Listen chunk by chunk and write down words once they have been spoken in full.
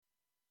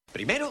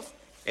Primero,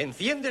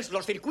 enciendes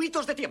los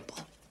circuitos de tiempo.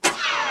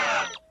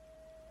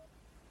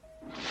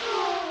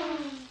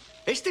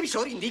 Este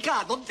visor indica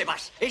a dónde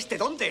vas, este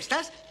dónde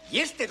estás y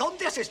este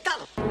dónde has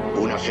estado.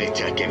 Una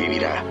fecha que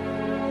vivirá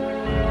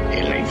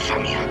en la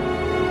infamia.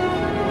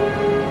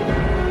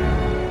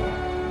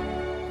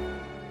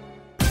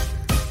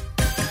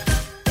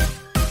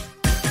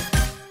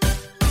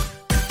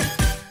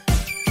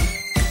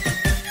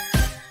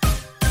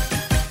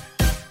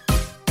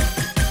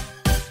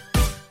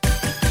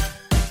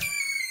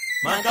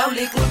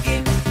 Macaulay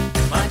Culkin,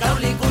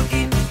 Macaulay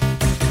Culkin,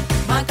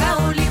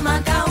 Macaulay,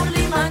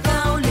 Macaulay,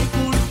 Macaulay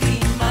Culkin,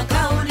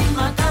 Macaulay,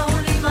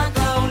 Macaulay,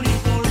 Macaulay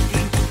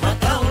Culkin,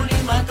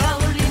 Macaulay,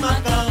 Macaulay,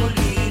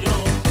 Macaulay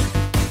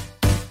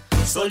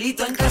no.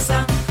 Solito en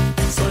casa,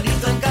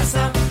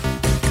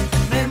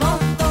 me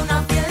monto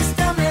una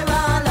fiesta, me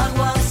va la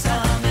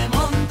guasa, me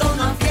monto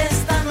una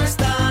fiesta, no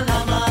está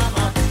la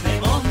mama, me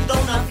monto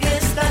una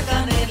fiesta,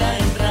 canela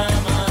en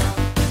rama.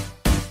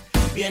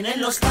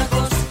 Vienen los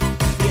tacos.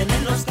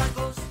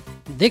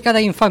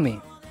 Década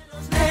Infame.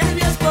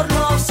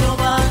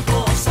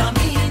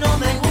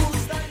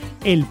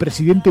 El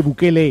presidente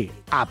Bukele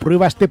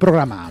aprueba este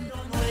programa.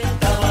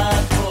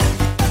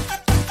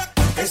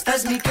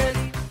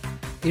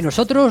 Y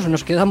nosotros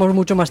nos quedamos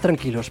mucho más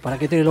tranquilos, ¿para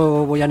qué te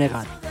lo voy a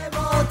negar?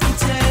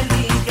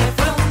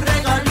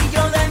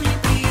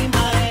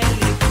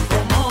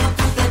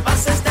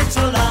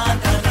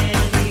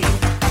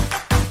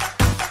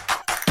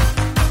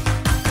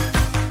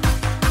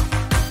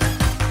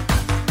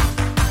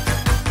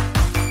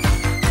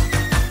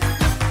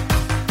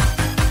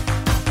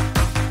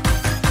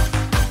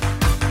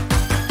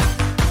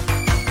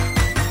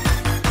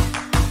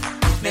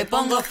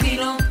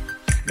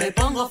 Me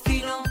pongo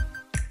fino,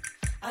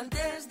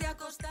 antes de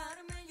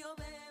acostarme yo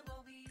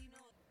bebo vino.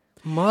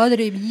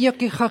 Madre mía,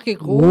 qué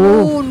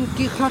jaquecón,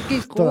 qué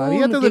jaquecón.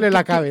 Todavía te duele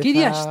la cabeza. ¿Qué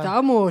día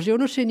estamos? Yo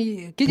no sé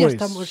ni... ¿Qué día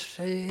estamos?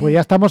 Pues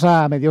ya estamos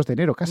a mediados de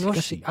enero, casi. No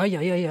casi. sé. Ay,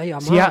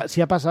 Sí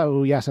ha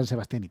pasado ya San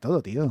Sebastián y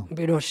todo, tío.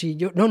 Pero si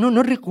yo...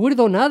 No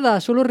recuerdo nada.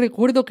 Solo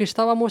recuerdo que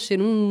estábamos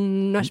en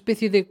una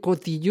especie de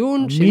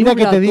cotillón. Mira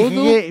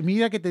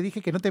que te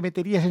dije que no te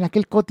meterías en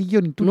aquel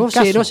cotillón. Y tú no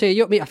sé.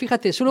 Yo, mira,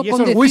 fíjate, solo ¿Y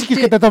con esos whiskies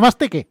que te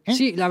tomaste qué?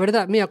 Sí, la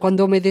verdad, mira,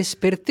 cuando me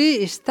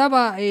desperté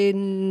estaba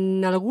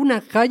en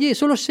alguna calle.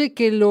 Solo sé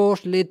que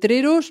los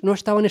letreros no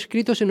estaban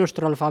escritos en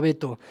nuestro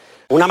alfabeto.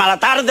 Una mala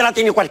tarde la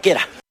tiene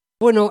cualquiera.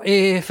 Bueno,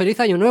 feliz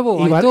año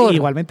nuevo, Aitor.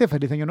 Igualmente,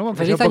 feliz año nuevo.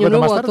 Feliz año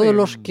nuevo a todos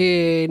los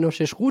que nos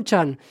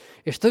escuchan.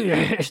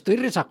 Estoy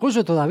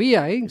resacoso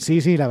todavía, ¿eh?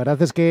 Sí, la verdad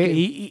es que...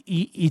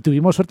 Y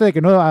tuvimos suerte de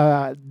que no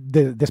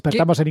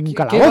despertamos en ningún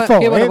calabozo.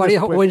 Qué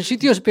barbaridad. O en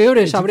sitios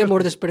peores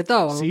habremos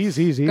despertado.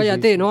 Sí.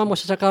 Cállate, sí. no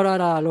vamos a sacar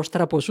ahora los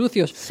trapos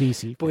sucios.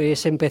 Sí.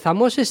 Pues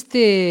empezamos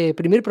este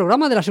primer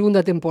programa de la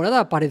segunda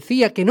temporada.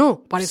 Parecía que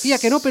no,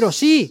 pero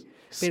sí.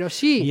 Pero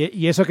sí.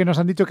 Y eso que nos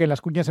han dicho que en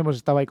las cuñas hemos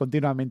estado ahí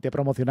continuamente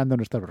promocionando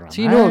nuestro programa.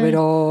 Sí, no,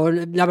 pero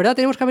la verdad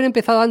tenemos que haber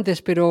empezado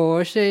antes, pero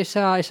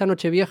esa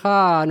noche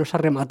vieja nos ha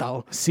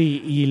rematado.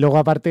 Sí, y luego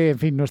aparte, en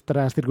fin,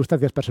 nuestras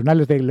circunstancias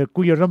personales, de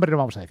cuyos nombres no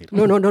vamos a decir.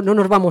 No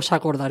nos vamos a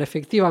acordar,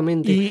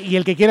 efectivamente. Y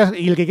el que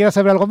quiera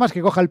saber algo más,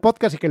 que coja el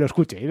podcast y que lo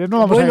escuche. No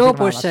vamos a decir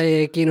pues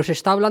quien nos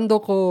está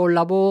hablando con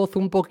la voz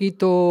un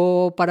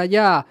poquito para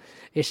allá...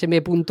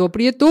 SM.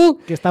 Prieto.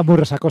 Que está muy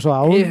resacoso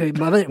aún.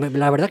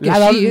 La verdad que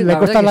sí. Le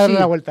cuesta darle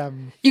la vuelta.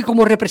 Y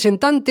como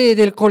representante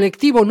del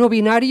colectivo no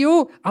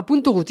binario,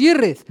 Apunto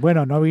Gutiérrez.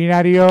 Bueno, no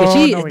binario... Que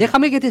sí, no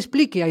déjame que te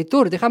explique,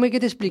 Aitor,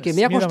 Pues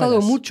me ha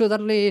costado mucho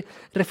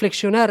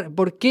reflexionar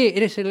por qué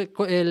eres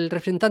el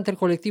representante del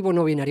colectivo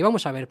no binario.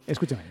 Vamos a ver.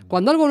 Escúchame.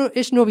 Cuando algo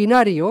es no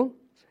binario,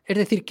 es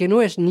decir, que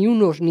no es ni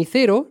unos ni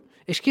cero,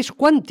 es que es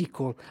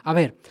cuántico. A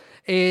ver...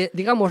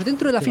 digamos,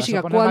 dentro de la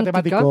física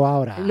cuántica,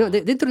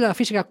 dentro de la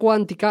física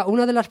cuántica,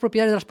 una de las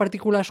propiedades de las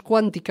partículas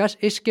cuánticas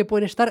es que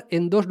pueden estar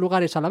en dos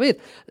lugares a la vez.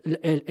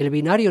 El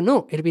binario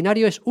no, el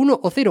binario es 1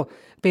 o 0,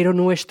 pero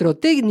nuestro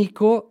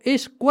técnico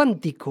es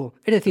cuántico,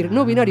 es decir,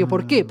 no binario.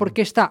 ¿Por qué?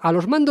 Porque está a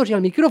los mandos y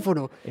al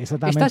micrófono.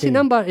 Estás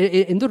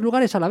en dos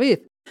lugares a la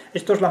vez.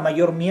 Esto es la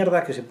mayor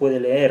mierda que se puede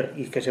leer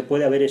y que se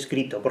puede haber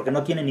escrito, porque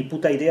no tiene ni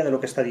puta idea de lo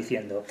que está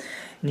diciendo.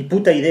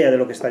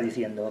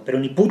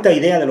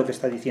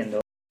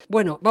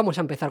 Bueno, vamos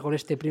a empezar con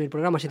este primer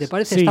programa, si te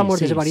parece. Estamos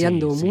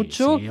desvariando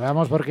mucho. Sí,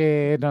 vamos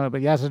porque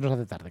ya se nos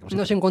hace tarde.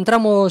 Nos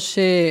encontramos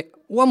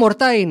one more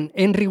time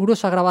en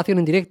rigurosa grabación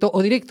en directo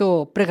o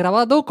directo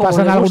pregrabado, como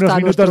le gusta a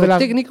nuestro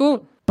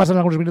técnico. Pasan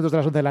algunos minutos de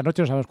las 11 de la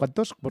noche, no sabemos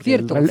cuántos.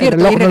 Cierto, y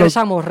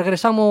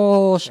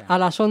regresamos a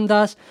las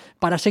ondas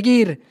para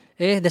seguir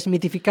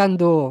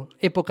desmitificando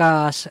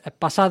épocas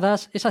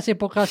pasadas, esas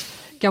épocas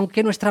que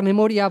aunque nuestra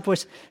memoria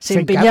pues se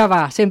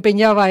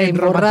empeñaba en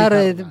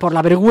borrar por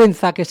la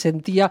vergüenza que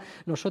sentía,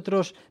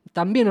 nosotros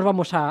también nos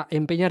vamos a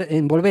empeñar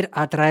en volver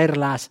a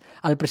traerlas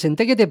al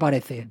presente. ¿Qué te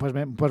parece? Pues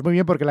muy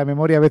bien, porque la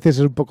memoria a veces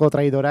es un poco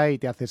traidora y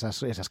te hace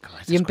esas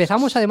cosas. Y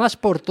empezamos además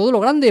por todo lo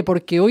grande,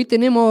 porque hoy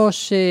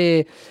tenemos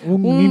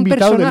un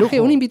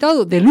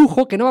invitado de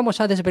lujo que no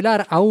vamos a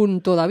desvelar aún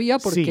todavía,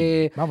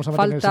 porque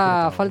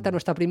falta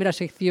nuestra primera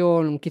sección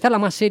sección, quizá la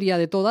más seria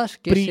de todas,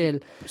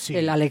 que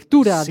es la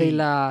lectura de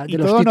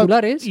los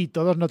titulares. Y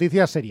todas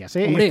noticias serias,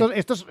 ¿eh?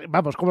 Estos,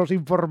 vamos, como los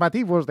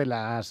informativos de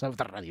las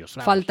otras radios.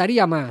 Vamos.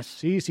 Faltaría más.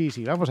 Sí,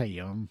 vamos a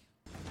ello.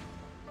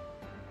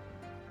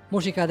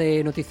 Música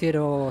de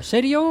noticiero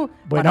serio.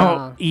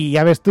 Bueno, y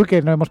ya ves tú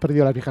que no hemos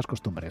perdido las viejas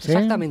costumbres, ¿eh?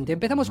 Exactamente.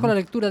 Empezamos con la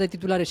lectura de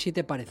titulares, si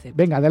te parece.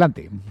 Venga,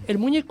 adelante. El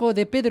muñeco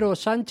de Pedro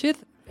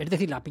Sánchez, es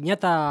decir, la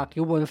piñata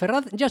que hubo en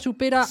Ferraz, ya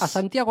supera a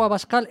Santiago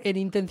Abascal en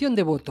intención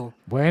de voto.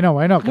 Bueno,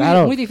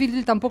 claro. Muy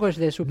difícil tampoco es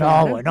de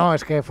superar. No, bueno,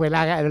 es que fue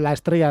la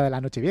estrella de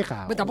la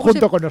Nochevieja,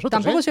 junto con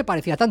nosotros. Tampoco se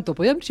parecía tanto,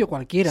 podía haber sido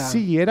cualquiera.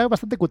 Sí, era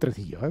bastante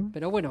cutrecillo, ¿eh?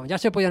 Pero bueno, ya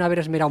se podían haber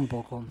esmerado un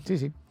poco.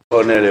 Sí.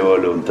 Ponele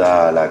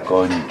voluntad a la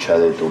concha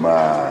de tu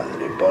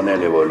madre,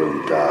 ponele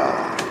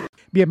voluntad.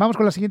 Bien, vamos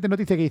con la siguiente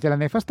noticia que dice: la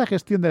nefasta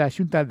gestión de la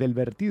Xunta del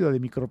vertido de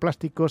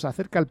microplásticos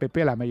acerca al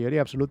PP a la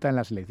mayoría absoluta en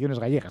las elecciones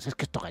gallegas. Es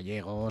que estos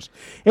gallegos...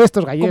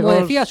 Como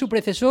decía su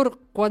predecesor,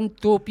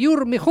 cuanto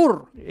peor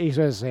mejor.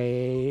 Eso es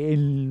que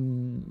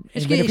en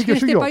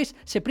este país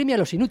se premia a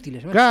los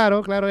inútiles, ¿no?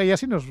 Claro, y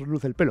así nos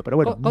luce el pelo, pero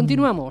bueno.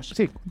 Continuamos.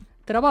 Sí.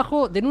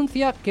 Trabajo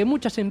denuncia que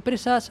muchas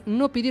empresas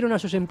no pidieron a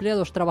sus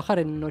empleados trabajar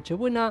en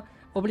Nochebuena,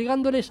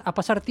 obligándoles a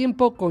pasar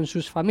tiempo con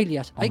sus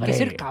familias. Hombre, hay que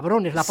ser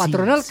cabrones. La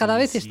patronal cada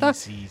vez está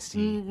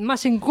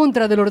más en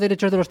contra de los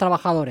derechos de los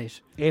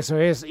trabajadores. Eso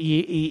es.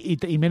 Y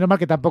menos mal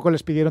que tampoco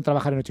les pidieron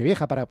trabajar en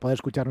Nochevieja para poder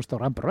escuchar nuestro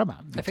gran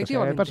programa.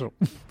 Efectivamente.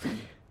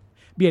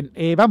 Bien,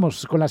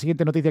 vamos con la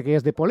siguiente noticia, que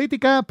es de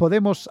política.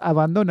 Podemos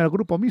abandona el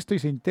grupo mixto y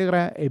se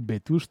integra en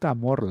Vetusta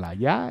Morla.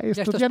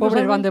 Estos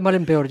pobres van de mal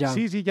en peor ya.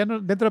 Sí, ya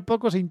dentro de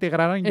poco se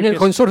integrarán en el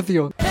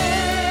consorcio.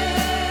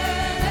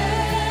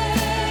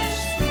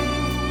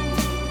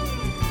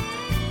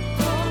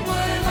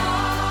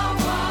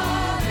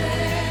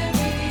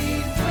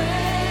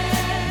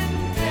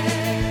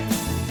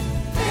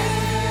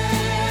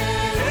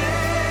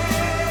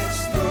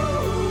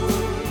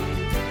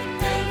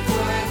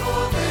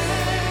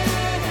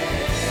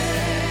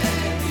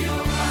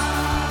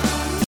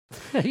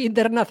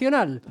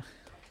 Internacional.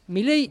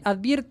 Milei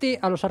advierte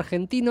a los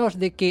argentinos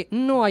de que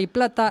no hay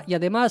plata y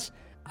además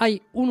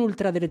hay un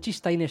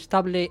ultraderechista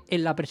inestable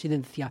en la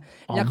presidencia.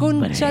 ¡La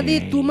concha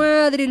de tu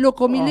madre,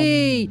 loco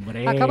Milei!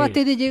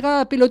 Acabaste de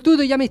llegar,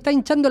 pelotudo, y ya me está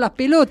hinchando las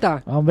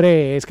pelotas.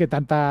 Hombre, es que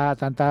tanta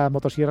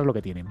motosierra es lo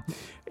que tienen.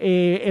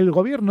 El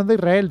gobierno de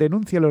Israel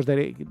denuncia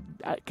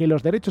que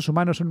los derechos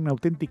humanos son una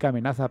auténtica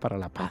amenaza para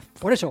la paz.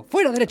 Por eso,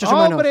 fuera derechos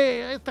humanos.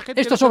 ¡Hombre!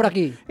 Esto sobra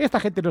aquí. Esta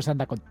gente no se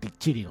anda con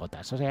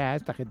chirigotas. O sea,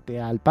 esta gente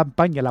al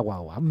pan y al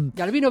agua.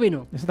 Y al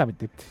vino.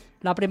 Exactamente.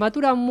 La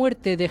prematura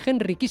muerte de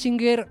Henry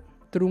Kissinger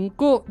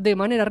truncó de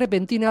manera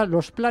repentina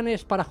los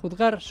planes para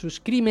juzgar sus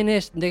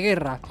crímenes de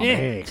guerra.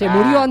 Se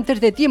murió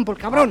antes de tiempo, el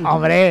cabrón.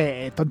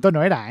 Hombre, tonto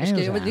no era, ¿eh? Es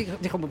que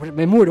dijo, pues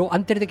me muero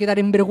antes de quedar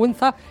en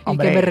vergüenza y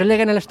que me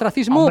releguen al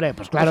ostracismo. Hombre,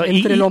 pues claro, pues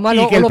entre lo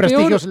malo y que o lo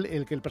peor.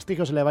 Que el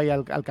prestigio se le vaya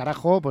al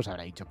carajo, pues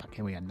habrá dicho, ¿para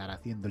qué voy a andar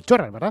haciendo el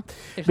chorras, verdad?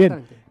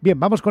 Bien,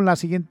 vamos con la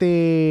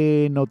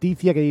siguiente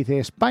noticia que dice: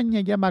 España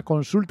llama a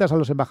consultas a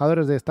los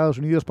embajadores de Estados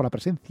Unidos por la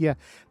presencia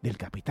del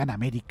Capitán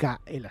América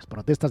en las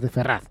protestas de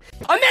Ferraz.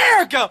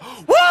 ¡América!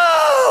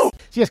 ¡Wow!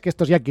 Si es que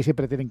estos yanquis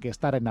siempre tienen que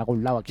estar en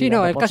algún lado aquí. Sí,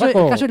 no, el caso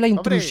es la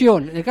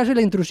intrusión. El caso es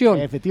la intrusión.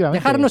 Efectivamente.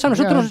 Dejarnos a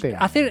nosotros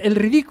hacer el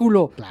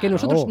ridículo. Claro. Que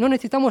nosotros no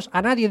necesitamos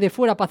a nadie de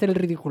fuera para hacer el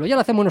ridículo. Ya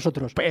lo hacemos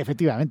nosotros. Pues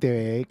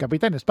efectivamente,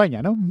 Capitán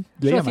España, ¿no?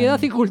 Sociedad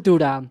y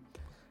cultura.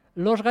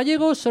 Los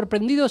gallegos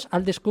sorprendidos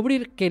al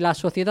descubrir que la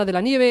Sociedad de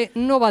la Nieve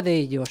no va de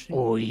ellos.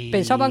 Uy.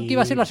 Pensaban que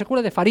iba a ser la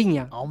secuela de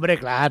Fariña. Hombre,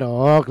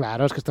 claro,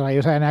 es que estos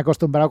gallegos se han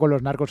acostumbrado con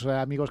los narcos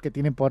amigos que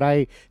tienen por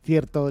ahí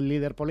cierto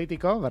líder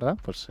político, ¿verdad?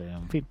 Pues,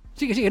 en fin.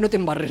 Sigue, no te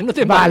embarres,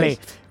 Vale,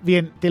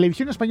 bien,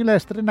 Televisión Española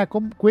estrena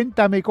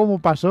Cuéntame cómo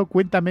pasó,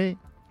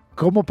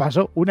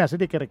 una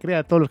serie que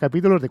recrea todos los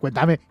capítulos de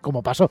Cuéntame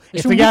cómo pasó.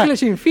 Es un bucle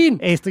sin fin.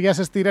 Esto ya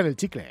se estira en el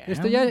chicle.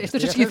 Esto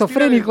es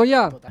esquizofrénico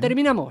ya.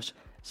 Terminamos.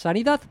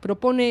 Sanidad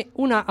propone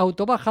una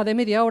autobaja de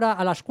media hora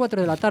a las 4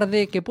 de la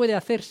tarde que puede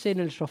hacerse en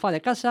el sofá de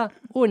casa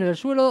o en el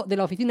suelo de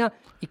la oficina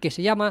y que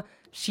se llama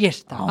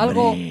siesta. ¡Hombre!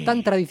 Algo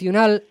tan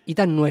tradicional y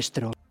tan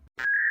nuestro.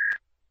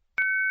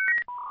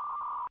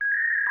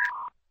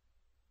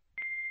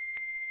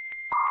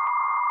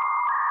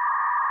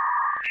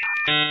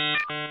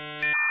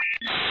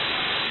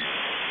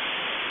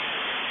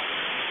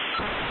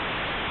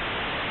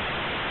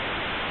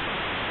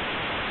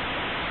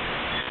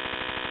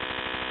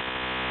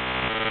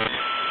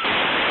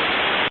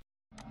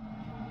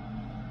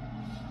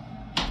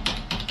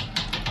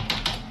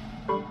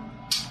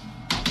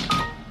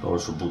 Por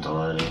su puta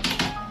madre.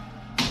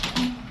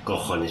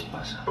 Cojones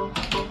pasa.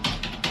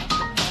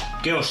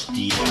 ¡Qué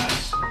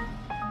hostias!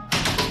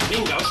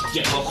 ¡Venga,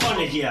 hostia,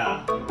 cojones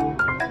ya!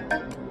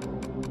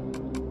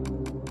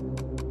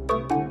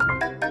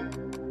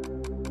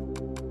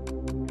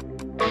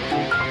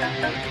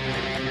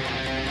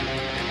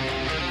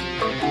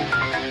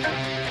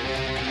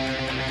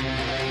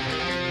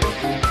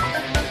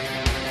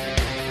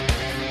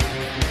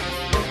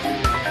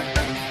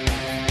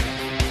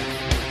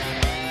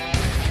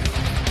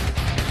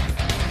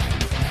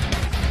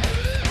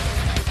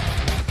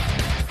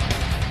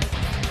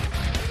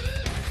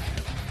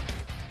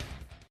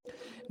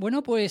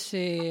 Bueno, pues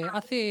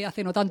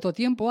hace no tanto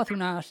tiempo, hace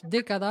unas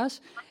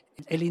décadas,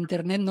 el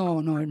Internet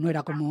no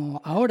era como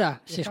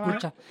ahora.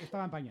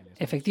 Estaba en pañales.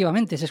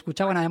 Efectivamente, se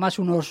escuchaban además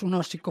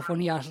unos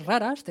psicofonías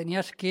raras.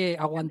 Tenías que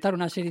aguantar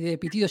una serie de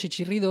pitidos y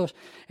chirridos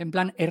en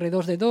plan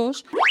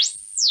R2D2.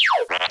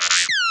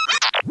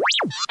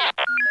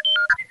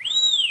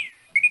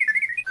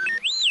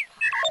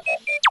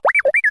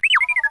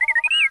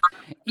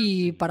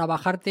 Y para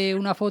bajarte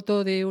una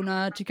foto de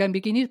una chica en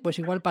bikini, pues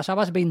igual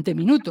pasabas 20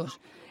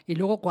 minutos. Y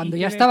luego, cuando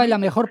ya estaba en la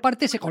mejor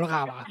parte, se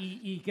colgaba.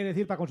 ¿Y qué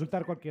decir para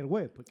consultar cualquier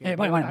web?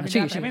 Bueno,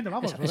 sí. Tremendo,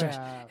 vamos,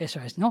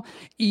 eso es, ¿no?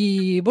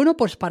 Y bueno,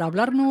 pues para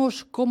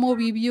hablarnos cómo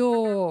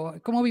vivió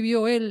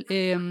él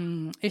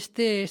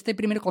este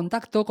primer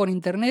contacto con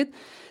Internet,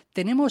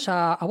 tenemos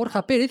a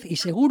Borja Pérez, y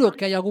seguro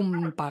que hay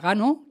algún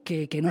pagano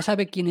que no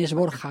sabe quién es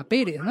Borja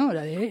Pérez, ¿no?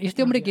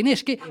 ¿Este hombre quién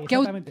es? ¿Qué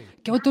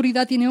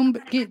autoridad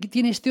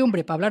tiene este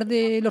hombre para hablar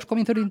de los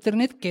comienzos de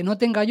Internet que no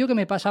tenga yo, que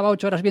me pasaba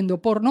 8 horas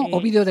viendo porno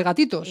o vídeos de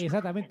gatitos?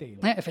 Exactamente.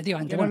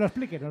 Efectivamente. Que nos lo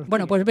explique.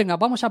 Bueno, pues venga,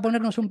 vamos a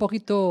ponernos un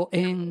poquito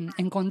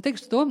en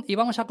contexto y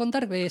vamos a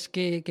contar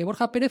que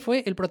Borja Pérez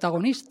fue el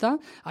protagonista,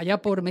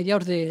 allá por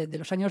mediados de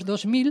los años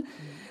 2000,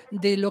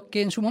 de lo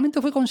que en su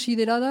momento fue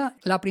considerada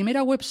la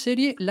primera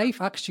webserie live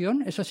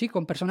action, eso sí,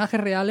 con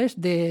personajes reales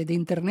de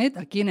Internet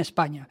aquí en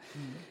España.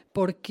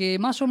 Porque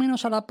más o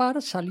menos a la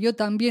par salió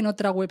también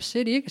otra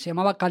webserie que se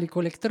llamaba Cálico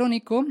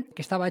Electrónico,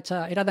 que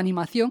era de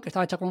animación, que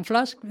estaba hecha con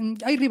Flash.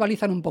 Ahí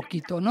rivalizan un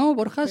poquito, ¿no,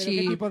 Borja? ¿Pero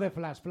qué tipo de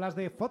Flash? ¿Flash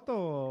de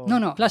foto?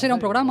 No, Flash era un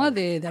programa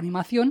de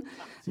animación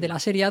de la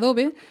serie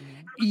Adobe,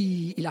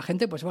 y la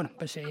gente, pues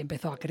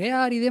empezó a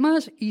crear y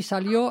demás, y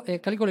salió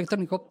Cálico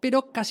Electrónico.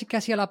 Pero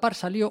casi a la par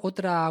salió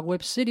otra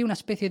webserie, una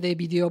especie de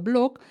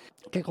videoblog,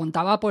 que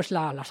contaba pues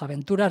las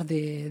aventuras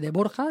de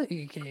Borja,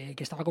 y que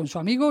estaba con su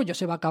amigo,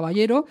 Joseba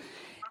Caballero,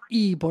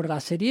 y por la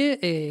serie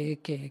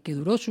que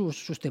duró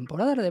sus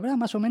temporadas, de verdad,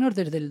 más o menos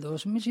desde el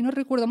 2000, si no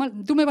recuerdo mal.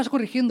 Tú me vas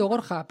corrigiendo,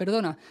 Borja,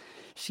 perdona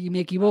si me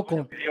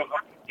equivoco.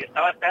 Si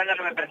estaba esperando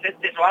que me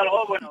presentes o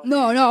algo, bueno...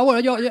 No, bueno,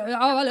 yo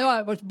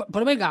vale,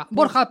 pues venga,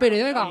 Borja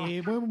Pérez, venga,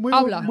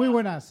 habla. Muy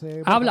buenas.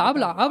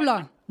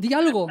 Habla, di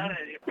algo.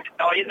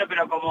 Estaba oyendo,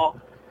 pero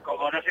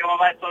como no sé cómo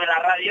va esto de la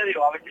radio,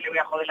 digo, a ver si le voy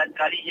a joder la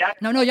entradilla.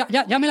 No,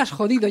 ya me la has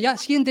jodido, ya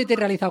siéntete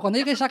realizado. Cuando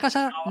llegues a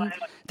casa,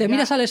 te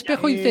miras al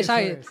espejo y dices,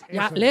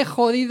 le he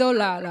jodido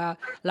la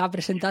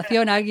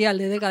presentación aquí al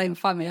de Década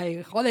Infame.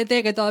 Ay,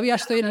 jódete, que todavía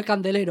estoy en el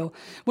candelero.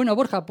 Bueno,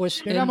 Borja,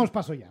 pues... Que damos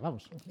paso ya,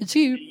 vamos.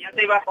 Sí. Ya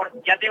te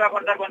iba a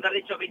cortar cuando has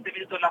dicho 20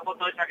 minutos la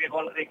foto esa que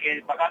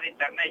pagaba de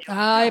internet.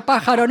 Ay,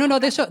 pájaro, no,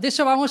 de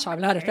eso vamos a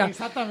hablar.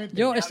 Exactamente.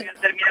 Yo había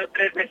terminado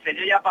 3 veces,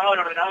 yo ya he pagado el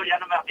ordenador, ya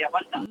no me hacía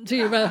falta.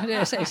 Sí,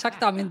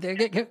 exactamente.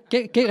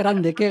 Qué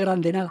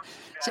grande, nada.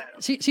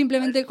 Sí,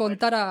 simplemente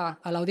contar a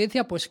la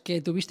audiencia pues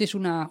que tuvisteis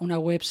una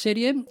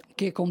webserie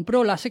que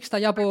compró La Sexta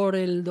ya por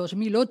el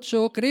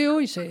 2008, creo,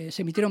 y se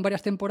emitieron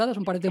varias temporadas,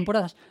 un par de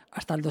temporadas,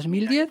 hasta el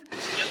 2010.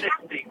 Yo te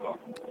explico,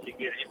 si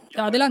quieres.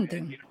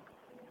 Adelante.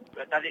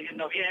 Lo estás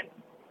diciendo bien,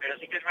 pero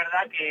sí que es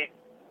verdad que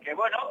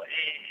bueno,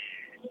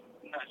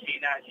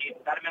 sin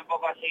darme un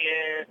poco así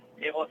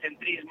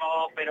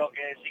egocentrismo, pero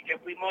que sí que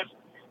fuimos,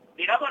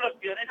 digamos, los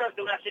pioneros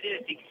de una serie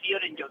de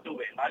ficción en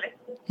YouTube, ¿vale?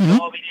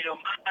 Luego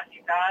vinieron más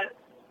y tal,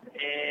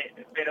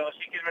 pero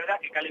sí que es verdad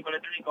que Cálico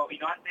Electrónico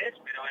vino antes,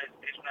 pero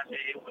es una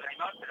serie pero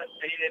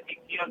serie de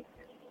ficción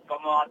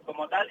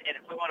como tal,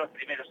 fuimos los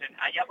primeros.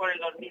 Allá por el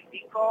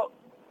 2005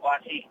 o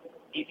así.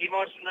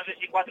 Hicimos, no sé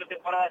si 4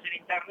 temporadas en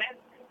Internet,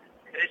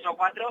 3 o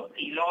 4,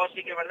 y luego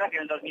sí que es verdad que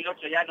en el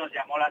 2008 ya nos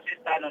llamó La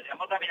Sexta, nos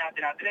llamó también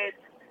Antena 3,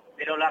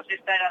 pero La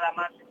Sexta era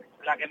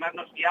la que más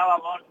nos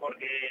guiábamos,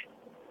 porque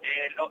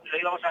lo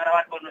íbamos a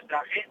grabar con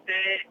nuestra gente,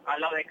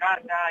 al lado de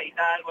casa y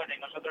tal, bueno, y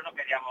nosotros no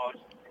queríamos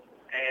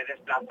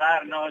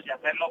desplazarnos y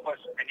hacerlo, pues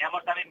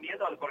teníamos también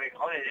miedo, porque,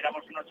 joder,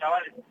 éramos unos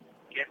chavales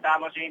que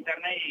estábamos en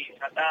Internet y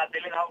saltar a la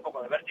tele daba un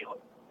poco de vértigo.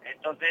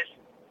 Entonces,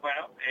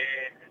 bueno,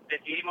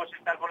 decidimos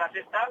estar con La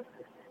Sexta,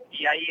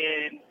 y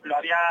ahí lo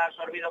había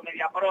absorbido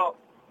MediaPro,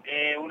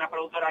 una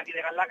productora aquí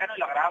de Galdácano, y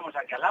la grabamos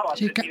aquí al lado.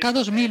 Sí,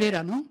 K2000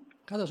 era, ¿no?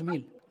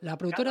 K2000. La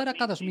productora era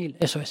K2000,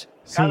 eso es.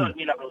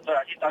 K2000 la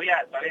productora, sí,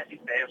 todavía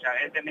existe, o sea,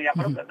 es de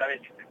MediaPro, pero todavía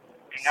existe.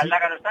 En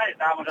Galdácano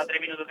estábamos a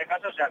 3 minutos de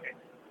casa, o sea que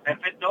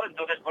perfecto,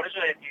 entonces por eso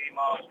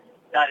decidimos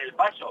dar el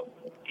paso.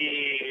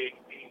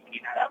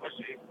 Y nada, pues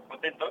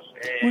contentos.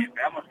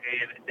 Esperamos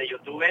que de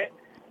YouTube,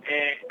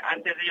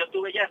 antes de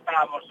YouTube ya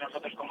estábamos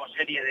nosotros como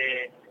serie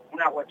de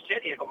una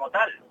webserie como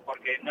tal,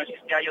 porque no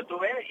existía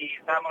YouTube y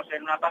estábamos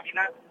en una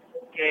página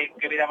que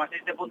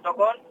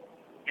vidamasiste.com,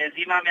 que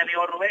encima mi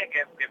amigo Rubén,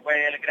 que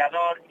fue el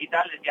creador y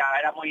tal, ya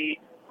era muy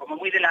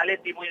de la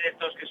Leti, muy de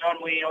estos que son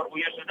muy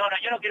orgullosos. No,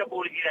 yo no quiero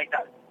publicidad y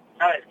tal,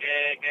 ¿sabes?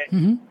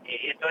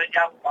 Y entonces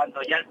ya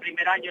cuando ya el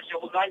primer año,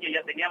 segundo año,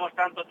 ya teníamos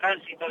tanto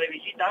tránsito de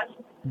visitas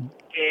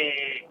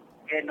que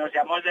nos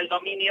llamó el del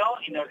dominio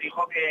y nos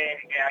dijo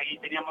que ahí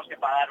teníamos que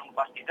pagar un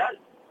pastizal,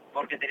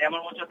 porque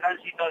teníamos mucho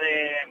tránsito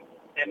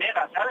de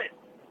mega, ¿sabes?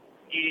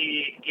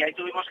 Y ahí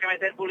tuvimos que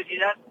meter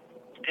publicidad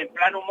en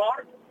plan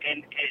humor,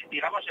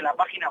 digamos, en la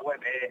página web.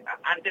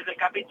 Antes del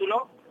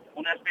capítulo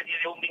una especie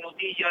de un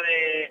minutillo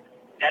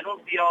de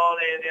anuncio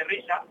de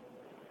risa,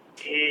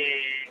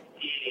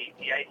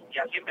 y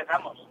así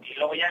empezamos. Y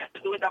luego ya en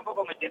YouTube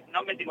tampoco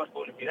no metimos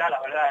publicidad,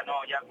 la verdad,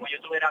 no, ya como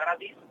YouTube era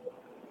gratis,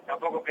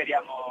 tampoco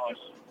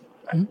queríamos,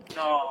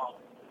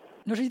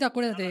 No sé si te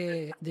acuerdas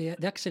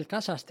de Axel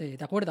Casas, ¿te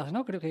acuerdas,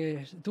 no? Creo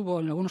que estuvo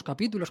en algunos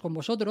capítulos con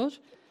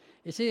vosotros.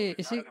 Ese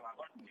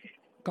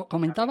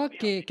comentaba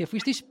que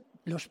fuisteis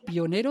los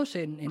pioneros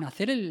en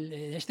hacer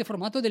este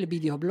formato del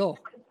videoblog,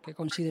 que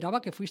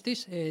consideraba que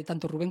fuisteis,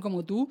 tanto Rubén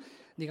como tú,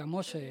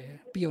 digamos,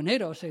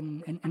 pioneros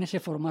en ese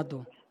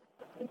formato.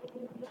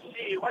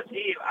 Sí, igual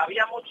sí,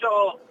 había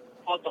mucho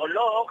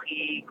fotolog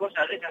y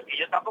cosas de esas que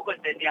yo tampoco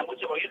entendía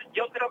mucho, porque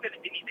yo creo que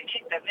ni tenía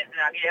internet en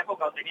aquella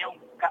época, o tenía un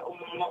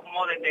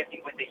modem de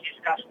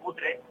 56K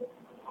cutre,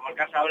 como el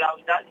que has hablado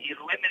y tal, y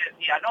Rubén me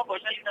decía, no,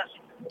 pues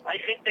hay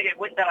gente que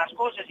cuenta las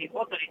cosas y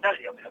fotos y tal,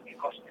 y yo, pero qué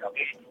cosa,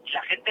 y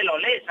la gente lo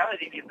lee, ¿sabes?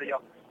 Diciendo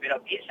yo,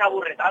 pero ¿quién se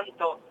aburre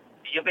tanto?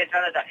 Y yo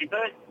pensaba,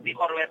 entonces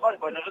dijo Rubén, joder,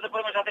 pues nosotros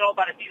podemos hacer algo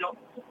parecido,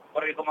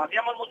 porque como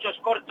hacíamos muchos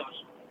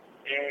cortos,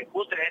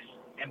 cutres,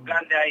 en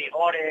plan de ahí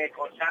gore,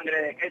 con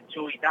sangre de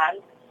ketchup y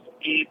tal,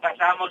 y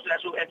pasábamos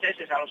las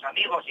VHS a los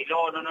amigos y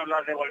luego no nos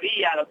las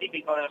devolvía, lo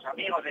típico de los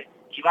amigos,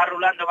 y va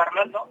rulando,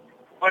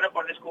 bueno,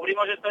 pues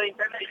descubrimos esto de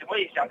internet y dije,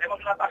 oye, si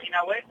hacemos una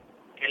página web,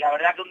 que la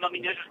verdad que un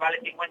dominio eso vale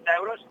 50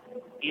 euros,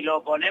 y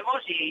lo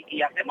ponemos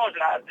y hacemos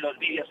los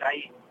vídeos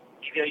ahí.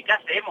 Y digo, ¿y qué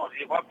hacemos? Y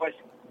digo, pues,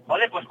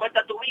 joder, pues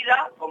cuenta tu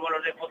vida, como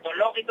los de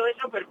Fotolog y todo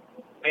eso,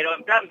 pero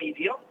en plan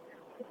vídeo,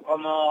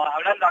 como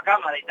hablando a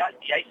cámara y tal,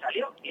 y ahí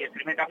salió. Y el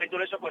primer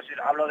capítulo eso, pues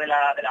hablo de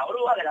la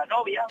grúa, de la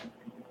novia,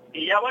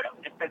 y ya bueno,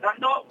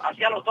 empezando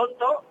así a lo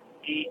tonto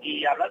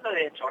y hablando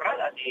de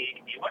chorradas,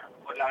 y bueno,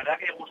 pues la verdad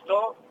que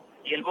gustó,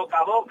 y el boca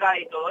a boca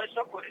y todo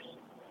eso, pues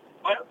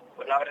bueno,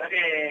 pues la verdad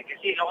que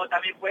sí. Luego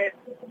también fue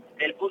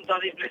el punto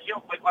de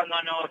inflexión, fue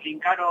cuando nos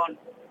linkaron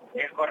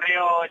el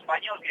Correo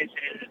Español, que es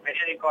el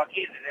periódico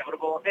aquí del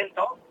Grupo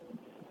Vocento,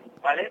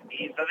 ¿vale?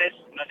 Y entonces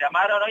nos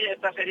llamaron, oye,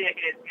 esta serie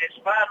que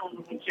es fan,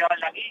 un chaval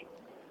de aquí,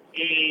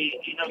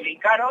 y nos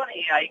linkaron,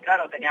 y ahí,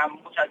 claro, tenían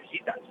muchas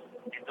visitas.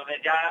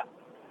 Entonces ya,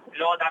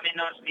 luego también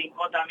nos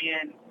linkó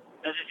también,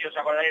 no sé si os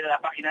acordáis de la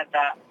página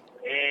esta,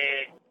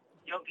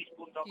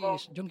 yonkis.com.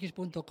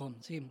 Yonkis.com,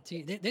 sí.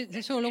 De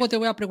eso luego te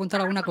voy a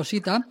preguntar alguna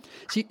cosita.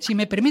 Si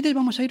me permites,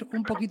 vamos a ir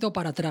un poquito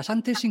para atrás.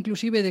 Antes,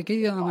 inclusive, de que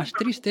iba más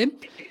triste.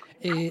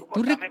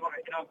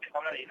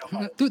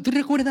 ¿Tú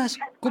recuerdas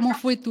cómo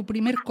fue tu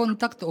primer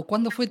contacto o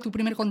cuándo fue tu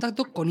primer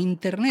contacto con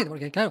Internet?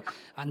 Porque claro,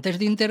 antes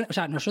de Internet, o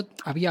sea,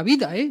 había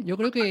vida, ¿eh? Yo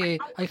creo que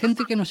hay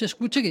gente que nos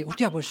escuche que,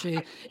 hostia, pues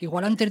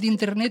igual antes de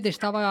Internet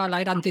estaba la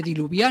era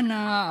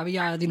antediluviana,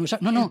 había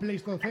dinosaurios.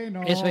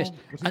 No, eso es.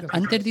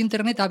 Antes de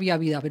Internet había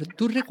vida, pero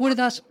tú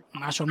recuerdas,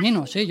 más o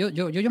menos, yo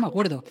me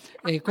acuerdo,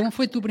 ¿cómo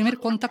fue tu primer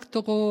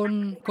contacto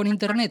con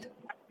Internet?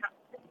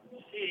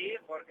 Sí,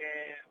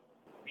 porque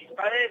mis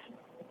padres,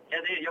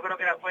 yo creo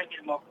que fue el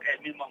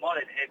mismo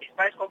modelo. Mis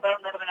padres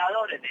compraron un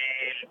ordenador en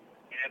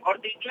el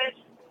Corte Inglés,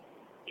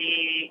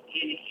 y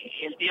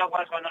el tío,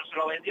 pues, cuando se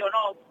lo vendió,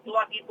 no, tú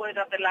aquí puedes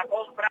hacer la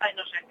compra y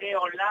no sé qué,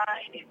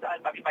 online y tal,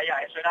 para aquí para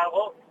allá. Eso era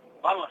algo,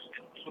 vamos,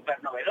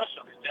 súper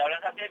novedoso. Estoy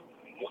hablando hace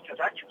muchos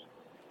años.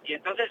 Y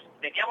entonces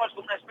teníamos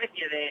una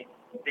especie de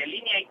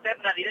línea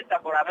interna directa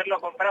por haberlo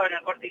comprado en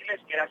el Corte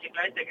Inglés, que era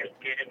simplemente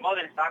que el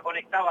módem estaba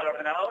conectado al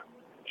ordenador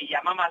y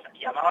llamabas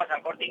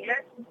al Corte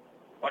Inglés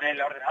con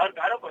el ordenador,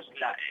 claro, pues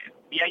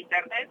vía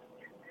internet,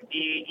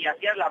 y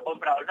hacías la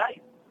compra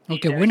online. Oh,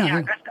 qué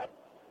buena,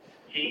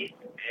 Sí,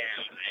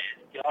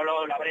 yo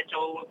lo habré hecho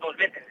 2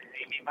 veces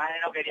y mi madre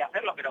no quería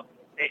hacerlo, pero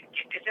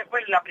esa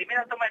fue la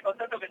primera toma de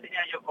contacto que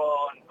tenía yo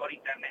con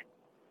internet.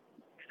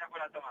 Esa fue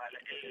la toma,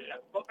 la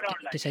compra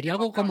online. Que sería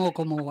algo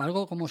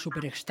como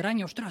súper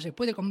extraño. Ostras, se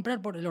puede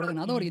comprar por el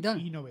ordenador y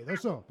tal. Y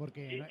novedoso,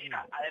 porque... Sí,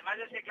 además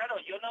es que, claro,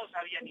 yo no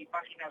sabía ni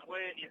páginas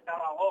web, ni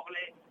estaba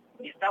Google,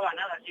 ni estaba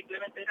nada.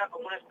 Simplemente era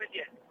como una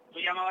especie... Tú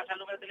llamabas al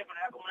número de teléfono,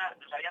 era como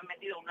nos habían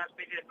metido una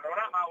especie de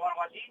programa o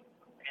algo así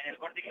en el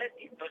Corte Inglés,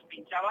 y entonces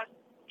pinchabas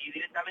y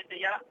directamente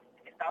ya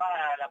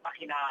estaba la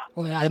página...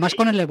 Además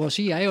con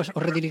alevosía, os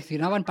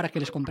redireccionaban para que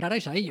les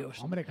comprarais a ellos.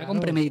 Hombre, claro.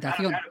 Con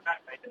premeditación. Claro.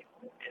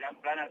 Era en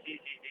plan así,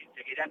 sí.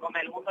 Se querían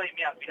comer el mundo, y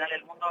mira, al final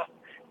el mundo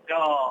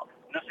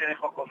no se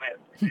dejó comer.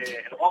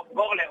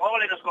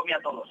 Google nos comía a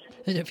todos.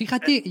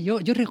 Fíjate, yo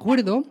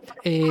recuerdo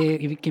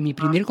que mi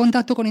primer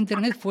contacto con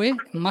Internet fue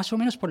más o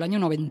menos por el año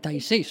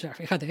 96. O sea,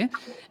 fíjate,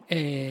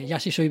 ya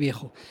sí soy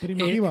viejo.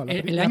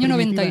 El año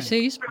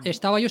 96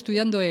 estaba yo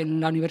estudiando en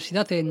la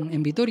universidad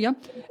en Vitoria,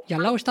 y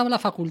al lado estaba la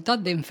facultad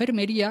de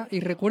enfermería, y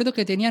recuerdo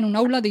que tenían un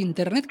aula de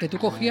Internet que tú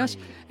cogías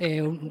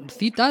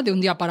cita de un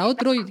día para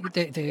otro y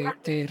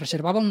te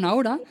reservaban una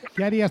hora.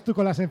 ¿Qué harías tú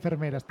con las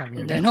enfermeras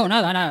también? No,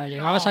 nada.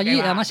 Llegabas allí,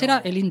 además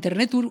era el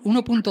Internet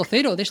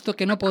 1.0, de esto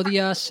que no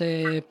podías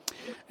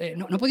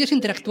no podías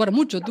interactuar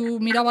mucho. Tú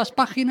mirabas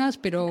páginas,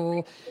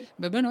 pero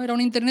bueno, era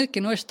un Internet que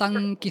no es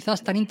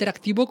quizás tan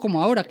interactivo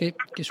como ahora, que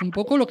es un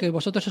poco lo que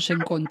vosotros os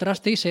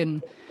encontrasteis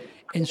en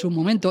su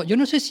momento. Yo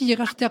no sé si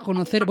llegaste a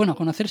conocer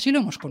sí lo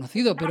hemos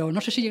conocido, pero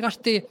no sé si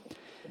llegaste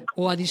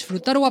o a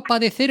disfrutar o a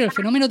padecer el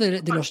fenómeno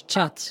de los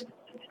chats.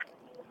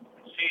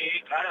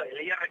 Sí, claro,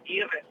 el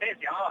IRC se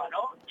llamaba,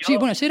 ¿no? Sí,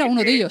 bueno, ese era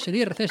uno de ellos, el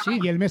IRC, sí.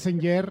 Y el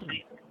Messenger.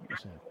 Sí.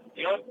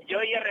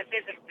 Yo IRC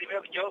es el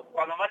primero,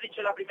 cuando me has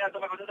dicho la primera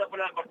toma de contacto fue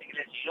la del Corte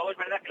Inglés, y luego es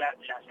verdad que la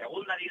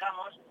segunda,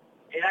 digamos,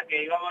 era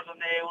que íbamos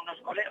donde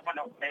unos colegas,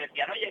 bueno, me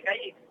decían, oye, que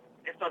hay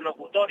estos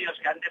locutorios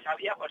que antes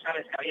había, pues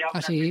sabes que había una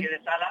especie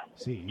de sala,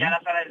 ya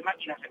las salas de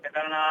máquinas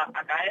empezaron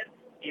a caer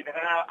y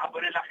empezaron a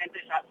poner la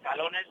gente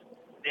salones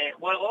de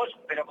juegos,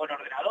 pero con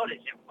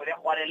ordenadores, se podía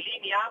jugar en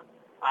línea,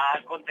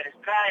 al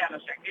Counter-Strike, a no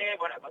sé qué,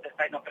 bueno, al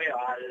Counter-Strike no creo,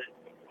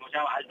 ¿cómo se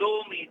llama? Al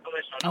Doom y todo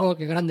eso, ¿no? Oh,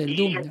 qué grande el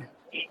Doom.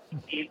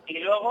 Y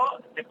luego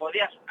te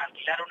podías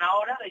alquilar una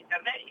hora de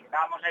internet y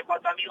estábamos ahí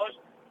 4 amigos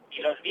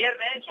y los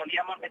viernes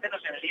solíamos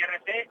meternos en el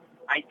IRC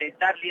a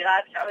intentar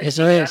ligar, ¿sabes?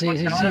 Eso es, sí.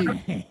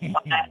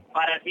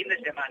 Para el fin de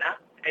semana.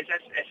 Eso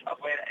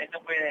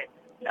fue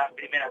las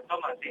primeras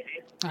tomas, sí.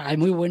 Ay,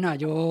 muy buena.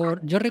 Yo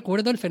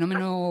recuerdo el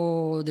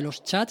fenómeno de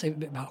los chats.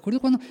 Me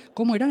acuerdo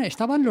cómo eran.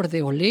 Estaban los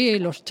de Olé,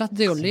 los chats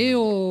de Olé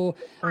o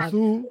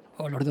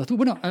los de Ozu.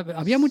 Bueno,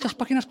 había muchas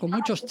páginas con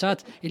muchos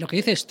chats. Y lo que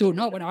dices tú,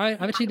 ¿no? Bueno, a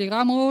ver si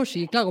ligamos.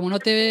 Y claro, como no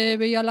te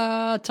veía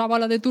la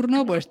chavala de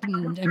turno, pues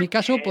en mi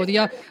caso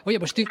podía... Oye,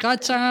 pues estoy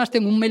cachas,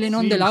 tengo un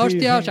melenón de la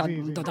hostia. O sea,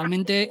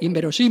 totalmente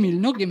inverosímil,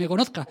 ¿no? Que me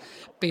conozca.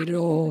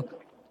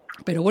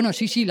 Pero bueno,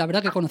 sí, la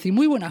verdad que conocí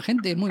muy buena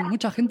gente,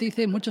 mucha gente,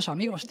 hice muchos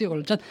amigos, tío, con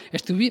el chat.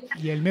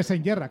 Y el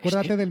Messenger,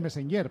 acuérdate del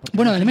Messenger.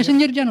 Bueno, el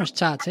Messenger ya no es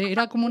chat,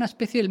 era como una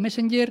especie del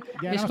Messenger.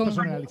 Ya era más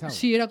personalizado.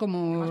 Sí, era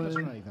como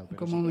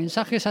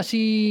mensajes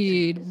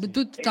así.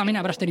 Tú también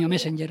habrás tenido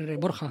Messenger,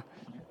 Borja.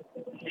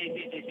 Sí,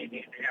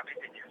 tenía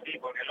Messenger, sí,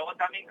 porque luego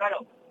también,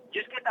 claro, yo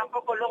es que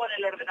tampoco luego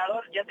en el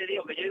ordenador, ya te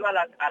digo, que yo iba a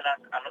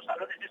los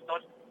salones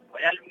estos,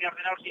 pues ya mi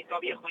ordenador se hizo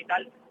viejo y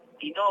tal,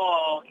 y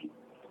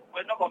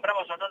pues no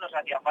compramos o no nos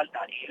hacía falta.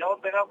 Y luego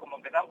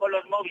empezaron con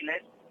los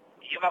móviles,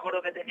 y yo me acuerdo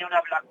que tenía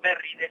una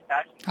BlackBerry de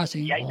estas,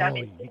 y ahí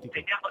también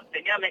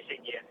tenía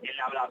Messenger en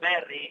la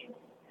BlackBerry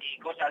y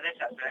cosas de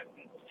esas.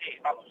 Sí,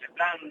 vamos,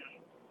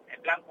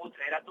 en plan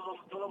cutre, era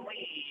todo muy...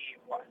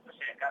 Bueno, no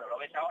sé, claro, lo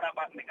ves ahora,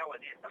 me cago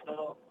en ti, está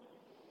todo...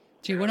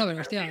 Sí, bueno,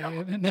 pero hostia,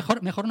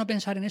 mejor no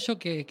pensar en eso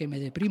que me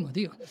deprimo,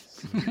 tío.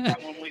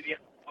 Estamos muy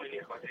viejos.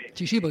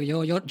 Sí, porque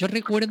yo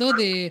recuerdo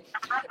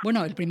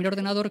bueno, el primer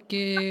ordenador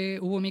que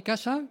hubo en mi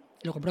casa,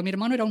 lo compró mi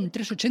hermano, era un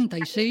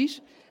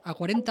 386 a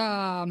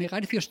 40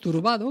 MHz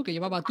turbado, que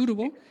llevaba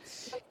turbo,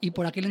 y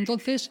por aquel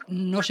entonces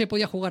no se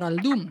podía jugar al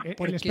Doom.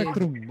 Porque... El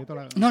Spectrum. De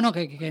toda la...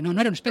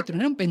 No era un Spectrum,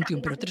 era un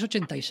Pentium, pero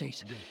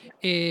 386.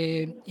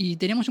 Y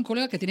teníamos un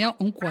colega que tenía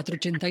un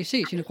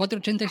 486, y en el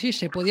 486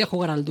 se podía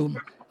jugar al Doom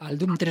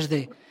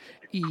 3D.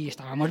 Y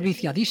estábamos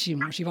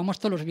viciadísimos, íbamos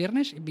todos los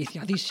viernes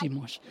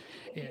viciadísimos.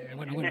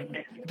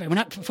 Pero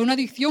fue una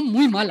adicción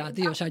muy mala,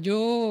 tío. O sea,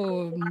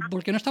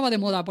 porque no estaba de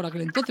moda por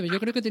aquel entonces,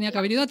 yo creo que tenía que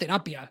haber ido a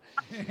terapia.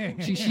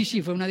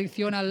 Sí, fue una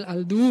adicción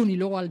al Doom y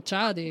luego al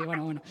chat.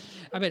 Bueno.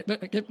 A ver,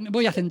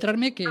 voy a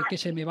centrarme que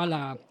se me va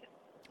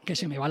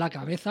la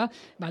cabeza.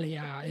 Vale,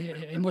 ya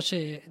hemos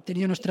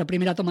tenido nuestra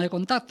primera toma de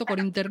contacto con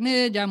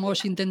internet, ya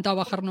hemos intentado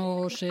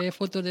bajarnos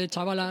fotos de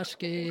chavalas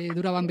que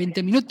duraban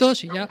 20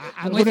 minutos y ya...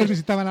 Algunos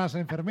visitaban a las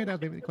enfermeras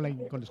con la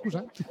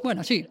excusa.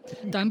 Bueno, sí,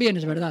 también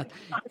es verdad.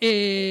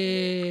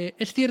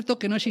 Es cierto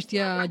que no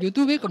existía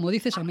YouTube, como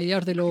dices, a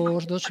mediados de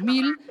los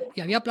 2000,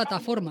 y había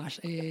plataformas.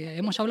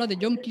 Hemos hablado de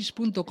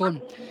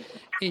yonkis.com.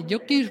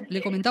 Yonkis,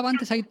 le comentaba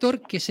antes a Aitor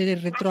que se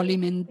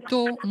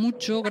retroalimentó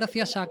mucho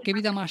gracias a Qué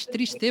Vida Más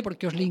Triste,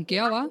 porque os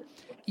linkeaba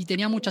y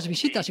tenía muchas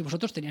visitas, y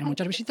vosotros teníais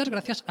muchas visitas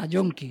gracias a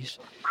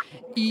Yonkis.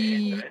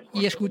 Y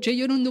escuché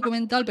yo en un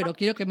documental, pero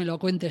quiero que me lo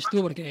cuentes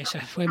tú, porque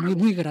fue muy,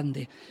 muy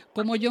grande,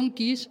 cómo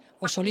Yonkis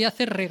os solía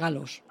hacer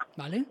regalos,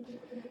 ¿vale?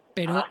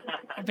 Pero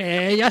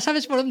ya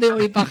sabes por dónde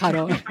voy,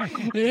 pájaro.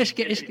 Pero es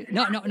que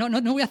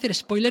no voy a hacer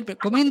spoiler, pero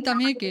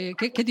coméntame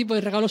qué tipo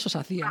de regalos os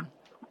hacían.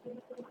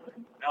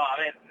 No, a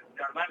ver,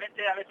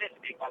 normalmente a veces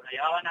cuando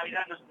llegaba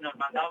Navidad nos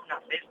mandaban una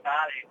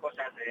cesta de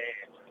cosas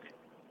de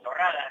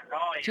chorradas, ¿no?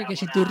 Sí, que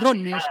si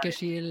turrones, que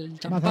si el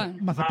champán.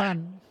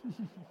 Mazapán.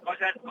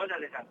 Cosas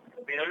de esas.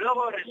 Pero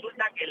luego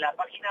resulta que en la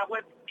página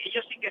web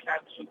ellos sí que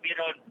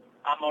supieron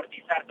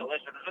amortizar todo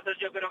eso. Nosotros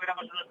yo creo que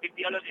éramos unos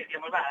pipiolos y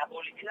decíamos, la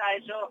publicidad,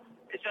 eso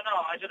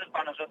no es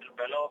para nosotros.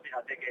 Pero luego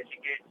fíjate que sí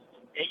que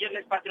ellos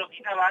les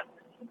patrocinaban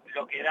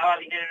lo que daba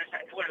dinero en esa...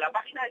 Bueno, la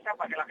página esa,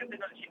 para que la gente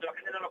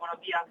no lo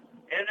conocía,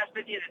 era una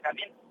especie de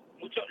también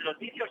los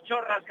vídeos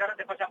chorras que ahora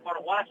te pasan por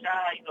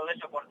WhatsApp y todo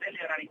eso, por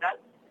Telegram y tal,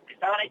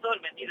 estaban ahí todos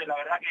metidos. La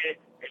verdad que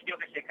el tío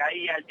que se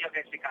caía, el tío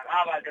que se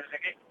cagaba, el que no sé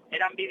qué,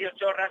 eran vídeos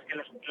chorras que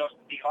los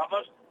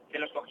digamos, que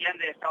los cogían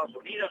de Estados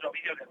Unidos o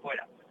vídeos de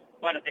fuera.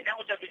 Bueno, tenía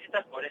muchas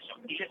visitas por eso.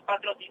 Y les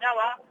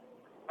patrocinaba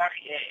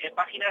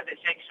páginas de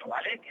sexo,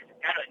 ¿vale? Que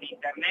claro, en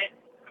internet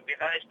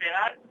empieza a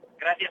despegar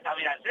gracias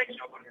también al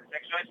sexo, porque el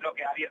sexo es lo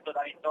que ha abierto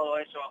también todo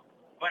eso.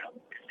 Bueno,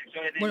 el sexo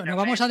en bueno, internet, no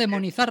vamos a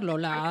demonizarlo.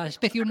 La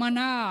especie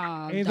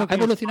humana ha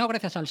evolucionado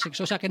gracias al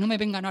sexo. O sea, que no me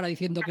vengan ahora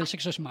diciendo que el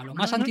sexo es malo.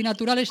 Más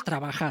antinatural es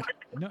trabajar.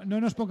 No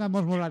nos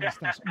pongamos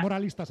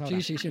moralistas ahora.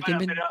 Sí. Bueno,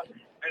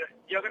 pero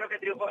yo creo que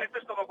esto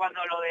es como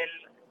cuando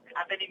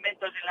hacen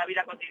inventos en la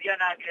vida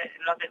cotidiana que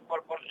lo hacen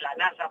por la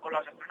NASA, por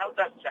los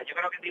astronautas. O sea, yo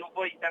creo que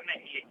triunfó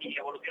Internet y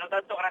evolucionó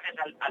tanto gracias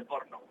al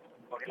porno.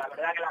 Porque la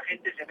verdad que la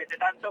gente se mete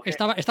tanto que...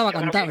 Estaba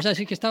cantado, o sea,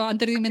 sí que estaba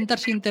antes de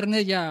inventarse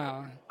Internet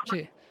ya...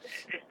 Sí.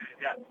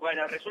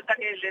 Bueno, resulta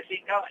que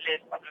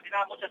les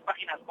patrocinaba muchas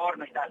páginas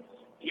porno y tal.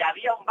 Y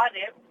había un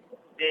banner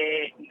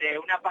de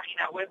una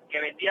página web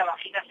que vendía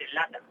vaginas en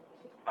lata,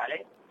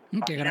 ¿vale?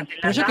 Qué gran.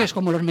 Pero eso que es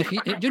como los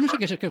yo no sé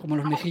qué es que como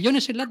los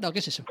mejillones en lata o qué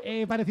es eso.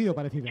 Parecido.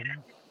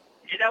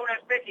 Era una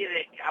especie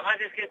de... Además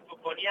es que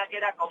suponía que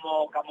era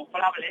como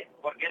camuflable,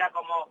 porque era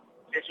como...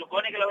 Se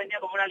supone que lo vendía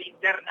como una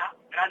linterna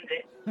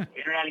grande,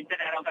 que no era una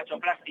linterna, era un cacho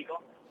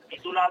plástico, y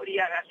tú lo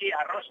abrías así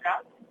a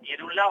rosca, y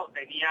en un lado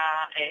tenía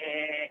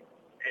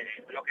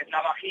lo que es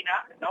la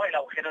vagina, ¿no? El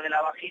agujero de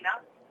la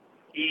vagina,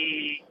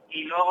 y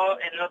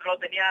luego en el otro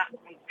tenía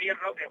un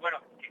fierro que, bueno,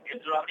 que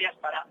tú lo abrías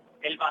para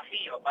el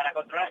vacío, para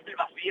controlar el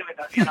vacío que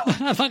te hacía la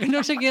vagina. Para que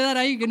no se quedara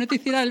ahí, que no te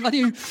hiciera el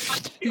vacío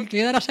y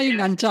quedaras ahí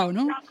enganchado,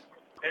 ¿no?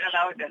 Era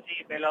la hostia,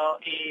 sí,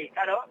 y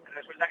claro,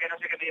 resulta que no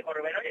sé qué me dijo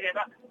Rubén, oye,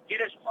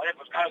 ¿quieres? Joder,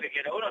 pues claro que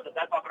quiero uno,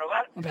 total, para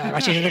probar.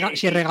 Hombre,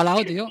 si es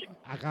regalado, tío.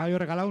 Acá yo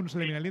regalado, no se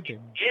le mira el diente.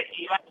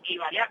 Y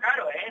valía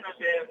caro,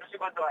 no sé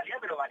cuánto valía,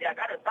 pero valía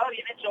caro. Estaba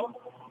bien hecho,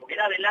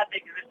 era de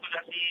látex, de estos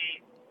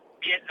así,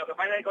 bien. Lo que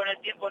pasa es que con el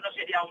tiempo no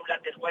sería un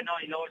látex bueno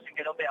y luego se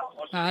quedó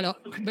pegajoso. No,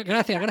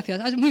 gracias.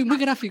 Es muy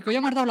gráfico,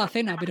 ya me has dado la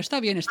cena, pero está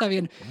bien.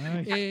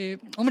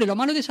 Hombre, lo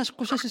malo de esas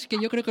cosas es que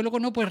yo creo que luego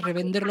no puedes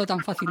revenderlo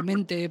tan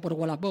fácilmente por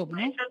Wallapop, ¿no?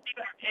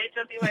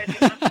 Eso te iba a decir,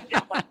 no sé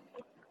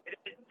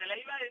si te lo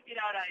iba a decir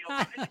ahora, digo, no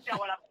sé si a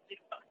Wallapop,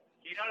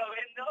 si no lo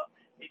vendo,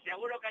 y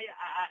seguro que hay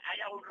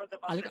algún roto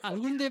para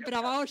algún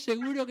depravado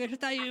seguro que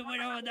está ahí,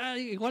 bueno,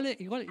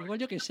 igual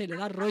yo que sé, le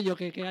da rollo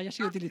que haya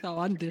sido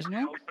utilizado antes,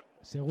 ¿no?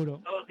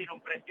 Seguro. Todo tiene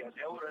un precio,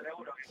 seguro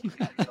que sí.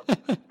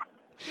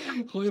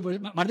 Joder,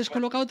 pues me has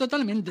descolocado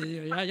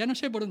totalmente, ya no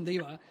sé por dónde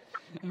iba.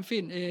 En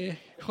fin,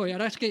 joder,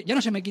 ahora es que ya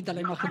no se me quita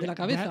la imagen de la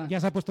cabeza. Ya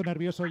se ha puesto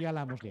nervioso, ya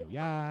la hemos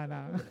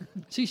liado.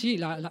 Sí,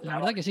 la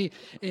verdad que sí.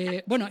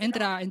 Bueno,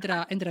 entra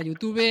a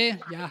YouTube,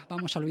 ya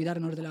vamos a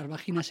olvidarnos de las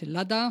vaginas en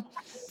lata.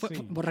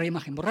 Borrar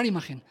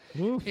imagen.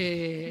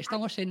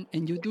 Estamos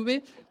en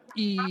YouTube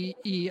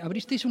y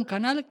abristeis un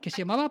canal que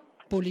se llamaba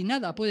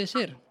Polinada, ¿puede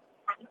ser?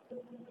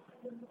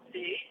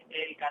 Sí,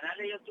 el canal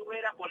de YouTube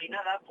era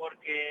Polinada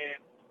porque...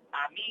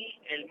 A mí,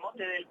 el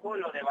mote del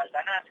pueblo de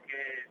Baltanás,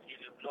 que si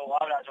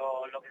luego hablas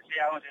o lo que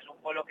sea, es un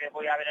pueblo que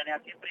voy a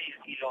veranear siempre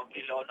y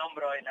lo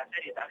nombro en la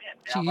serie también.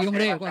 Sí,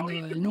 hombre, cuando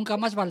nunca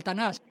más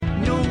Baltanás.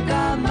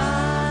 Nunca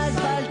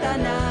más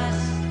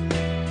Baltanás,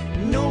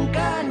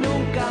 nunca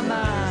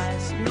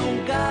más,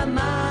 nunca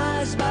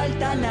más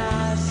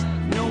Baltanás,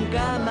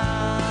 nunca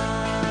más.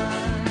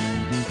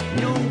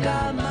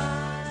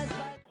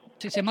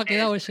 Sí, se me ha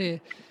quedado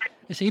ese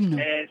himno.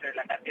 Esa es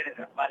la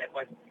canción, vale,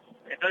 pues,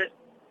 entonces...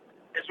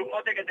 Es un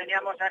mote que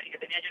teníamos ahí, que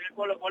tenía yo en el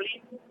pueblo,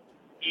 Polín,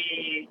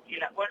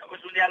 bueno,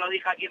 pues un día lo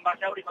dije aquí en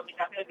Basauri con mis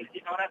amigos, y me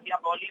hizo gracia,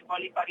 Polín,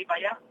 para aquí, para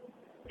allá,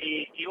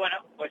 y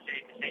bueno, pues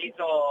se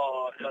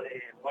hizo lo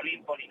de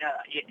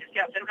Polinada. Y es que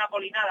hacer una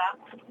polinada,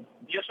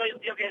 yo soy un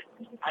tío que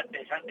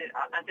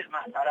antes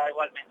más, ahora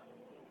igual menos.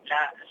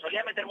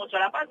 Solía meter mucho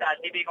la pata,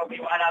 el típico que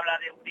igual habla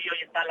de un tío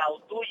y está al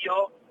lado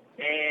tuyo,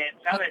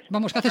 ¿sabes?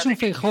 Vamos, que haces un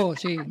Feijóo,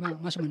 sí,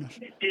 más o menos.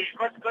 Sí,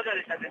 cosas de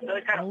esas.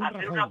 Entonces, claro,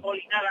 hacer una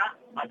polinada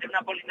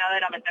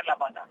era meter la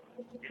pata.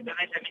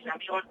 Entonces, mis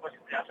amigos, pues,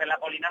 hacer la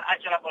polinada, ha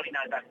hecho la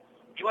polinada tal.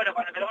 Y bueno,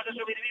 cuando empezamos a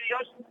subir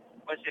vídeos,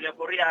 pues se le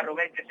ocurría a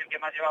Rubén, que es el que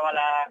más llevaba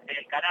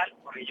el canal,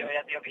 porque yo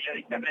ya digo que yo de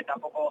internet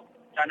tampoco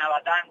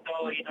sanaba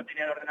tanto y no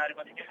tenía el ordenador en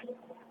condiciones.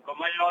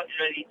 Como él lo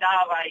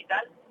editaba y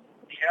tal,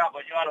 dije,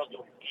 pues llévalo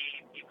tú.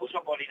 Y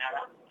puso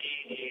polinada.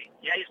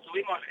 Y ahí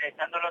estuvimos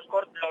echando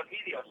los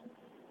vídeos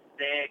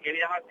de Qué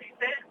vida más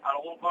triste,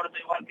 algún corto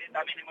igual que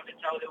también hemos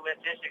hecho de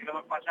VHS que lo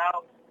hemos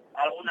pasado,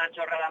 alguna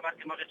chorrada más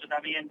que hemos hecho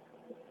también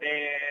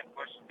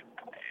pues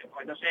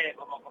no sé,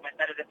 como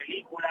comentarios de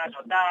películas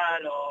o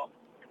tal, o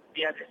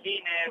días de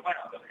cine, bueno,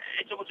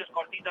 he hecho muchos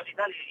cortitos y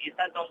tal y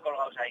están todos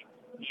colgados ahí.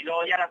 Y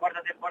luego ya la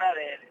cuarta temporada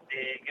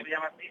de Qué vida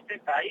más triste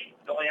está ahí,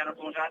 luego ya nos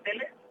fuimos a la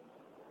tele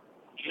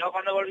y luego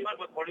cuando volvimos,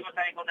 pues volvimos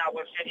también con una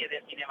webserie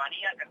de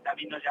Cinemanía que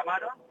también nos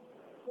llamaron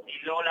y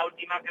luego la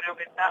última creo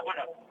que está,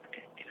 bueno,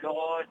 y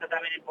luego está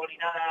también en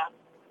Polinada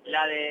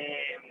la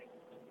de...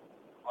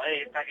 Joder,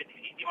 esta que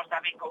hicimos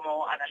también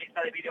como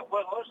analista de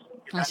videojuegos.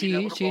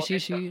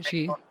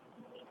 Sí.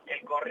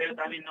 El correo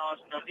también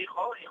nos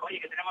dijo, oye,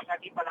 que tenemos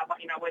aquí para la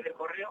página web del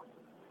correo.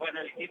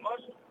 Bueno, lo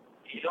hicimos.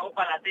 Y luego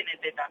para la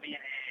TNT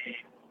también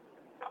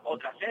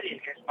otra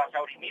serie, que es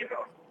Basauri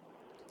Mirror.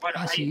 Bueno,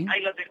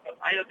 ahí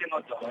lo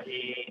tengo todo.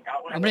 Y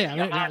hombre, a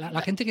ver,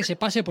 la gente que se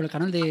pase por el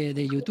canal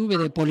de YouTube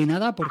de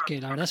Polinada,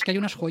 porque la verdad es que hay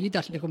unas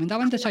joyitas. Le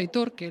comentaba antes a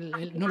Aitor, que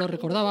él no lo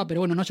recordaba,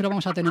 pero bueno, no se lo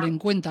vamos a tener en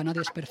cuenta, nadie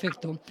es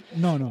perfecto.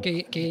 No.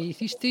 Que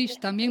hicisteis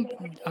también,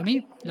 a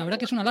mí, la verdad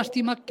que es una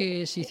lástima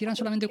que se hicieran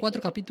solamente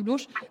 4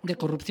 capítulos de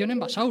corrupción en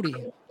Basauri.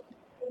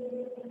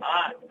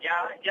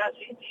 Ya,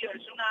 sí, tío,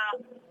 es una...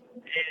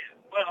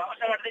 bueno, vamos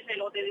a hablar de esa y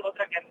luego te digo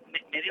otra que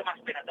me dio dio más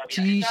pena todavía.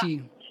 Sí,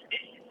 sí.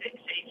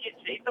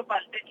 Se hizo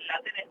para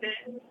la TNT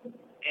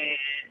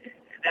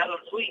de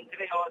Adult Swim,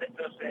 creo, de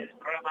estos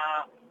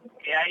programas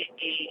que hay,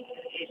 y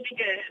sí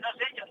que, no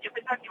sé, yo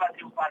pensaba que iba a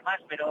triunfar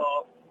más,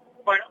 pero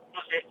bueno,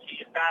 no sé,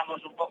 si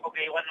estábamos un poco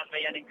que igual nos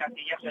veían en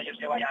cantillas, o yo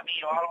se vaya a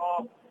mí o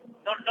algo,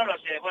 no lo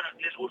sé, bueno,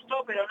 les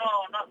gustó, pero no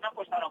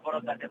apostaron por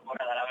otra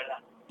temporada, la verdad.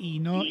 Y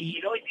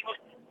luego hicimos...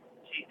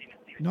 Sí, dime.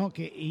 No os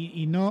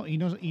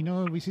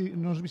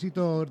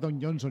visitó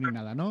Don Johnson ni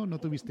nada, ¿no?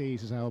 No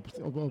tuvisteis esa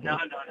opción. No.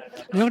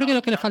 Yo creo que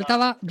lo que le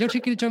faltaba, yo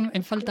sí que he hecho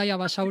en falta ya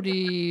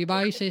Basauri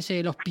Vice, es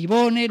los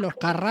pibones, los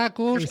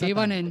carracos que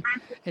iban en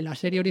la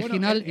serie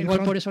original, bueno,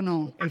 igual por eso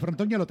no. El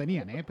frontón ya lo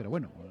tenían, pero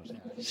bueno. O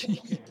sea, sí.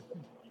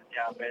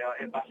 Ya, pero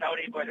en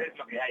Basauri pues es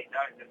lo que hay,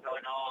 ¿sabes?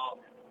 Entonces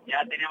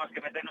ya teníamos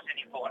que meternos en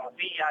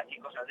infografías y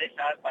cosas de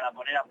esas para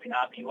poner a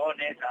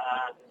pibones,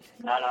 a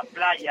la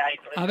playa y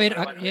todo eso. A ver,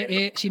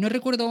 si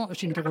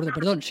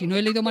no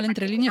he leído mal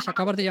entre líneas,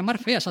 acabas de llamar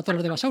feas a todos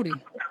los de Basauri. No.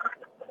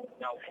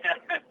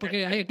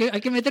 Porque hay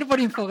que meter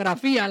por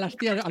infografía a las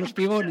tías, a los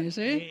pibones,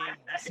 ¿eh?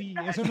 Sí,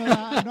 eso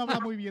no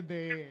habla muy bien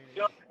de...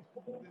 Yo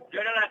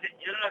no las he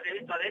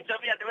visto. De hecho,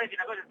 mira, te voy a decir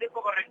una cosa, estoy un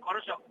poco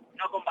rencoroso,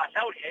 no con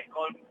Basauri,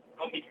 con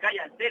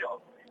Vizcaya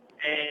entero.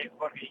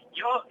 Porque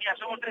mira,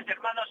 somos 3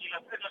 hermanos y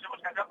los 3 nos hemos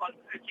casado con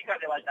 3 chicas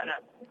de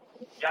Baltanar.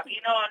 Yo aquí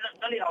no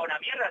le digo una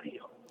mierda,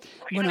 tío.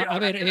 Aquí bueno, a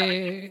ver,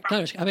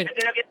 claro, a ver. He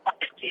tenido que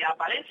ir a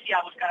Palencia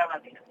a buscar a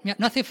una tía. Mira,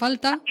 no hace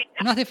falta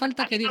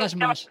que digas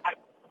más.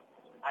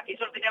 Aquí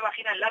solo tenía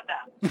vagina en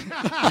lata.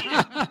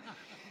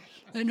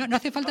 No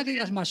hace falta que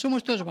digas más,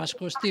 somos todos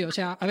vascos, tío. O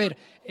sea, a ver,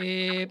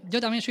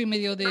 yo también soy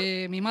medio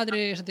de... Mi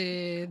madre es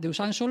de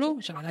Usánsolo,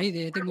 o sea, de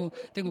ahí tengo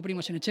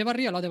primos en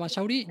Echevarri, al lado de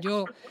Basauri.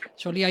 Yo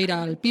solía ir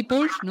al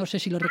Peoples, no sé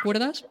si lo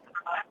recuerdas.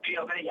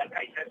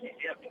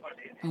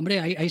 Hombre,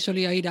 ahí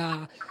solía ir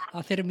a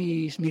hacer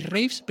mis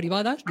raves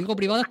privadas. Digo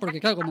privadas porque,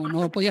 claro, como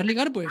no podías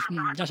ligar, pues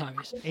ya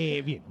sabes.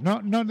 Bien,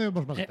 no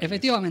debemos más.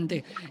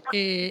 Efectivamente.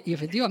 Y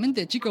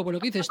efectivamente, chico, por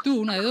lo que dices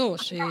tú, una de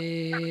dos.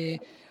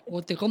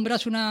 O te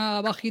compras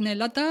una vagina en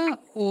lata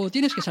o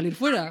tienes que salir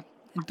fuera.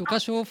 En tu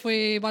caso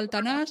fue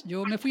Baltanás,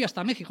 yo me fui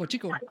hasta México,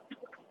 chico.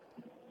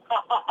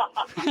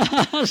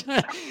 O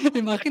sea,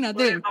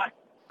 imagínate.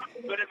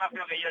 Tú eres más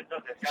feo que yo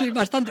entonces. Claro. Sí,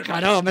 bastante,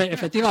 claro, hombre,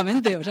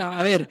 efectivamente. O sea,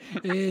 a ver,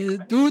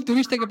 tú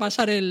tuviste que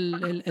pasar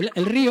el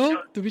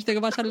río,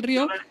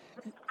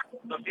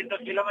 200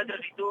 kilómetros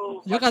y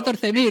tú... Yo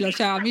 14.000, o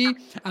sea, a mí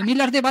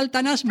las de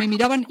Baltanás me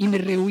miraban y me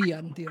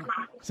rehuían, tío.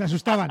 Se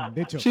asustaban,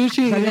 de hecho. Sí,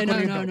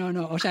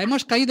 no. O sea,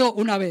 hemos caído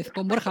una vez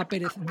con Borja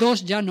Pérez,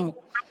 2 ya no.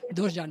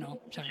 O sea,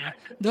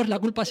 2 la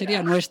culpa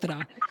sería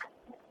nuestra.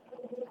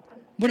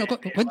 Bueno,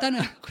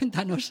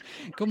 cuéntanos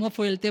cómo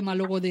fue el tema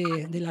luego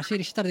de la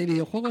serie Star de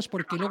videojuegos,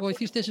 porque luego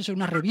hiciste eso,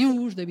 unas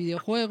reviews de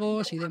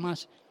videojuegos y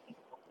demás.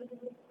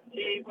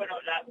 Sí, bueno,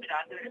 mira,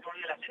 antes de que se me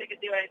olvide la serie que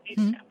te iba a decir,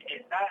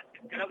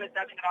 creo que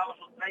también grabamos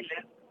un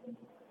tráiler,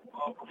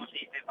 o como se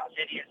dice para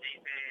serie, se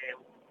dice,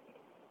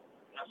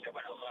 no sé,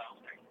 bueno,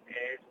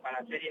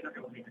 para serie, no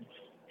sé cómo se dice.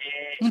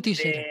 Un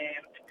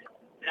teaser.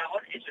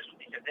 Eso es un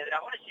teaser, de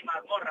Dragones y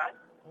Mazmorras.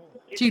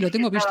 Sí, lo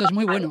tengo visto, es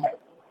muy bueno.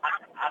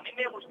 A mí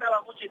me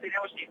gustaba mucho y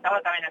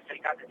estaba también el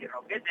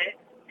Roquete,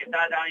 que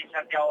estaba también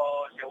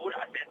Santiago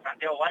Segura,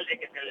 Santiago Valde,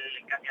 que es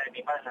el que hacía de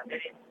mi padre en la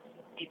serie.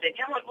 Y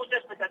teníamos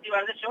muchas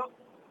expectativas de eso.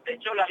 De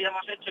hecho, lo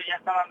habíamos hecho, ya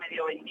estaba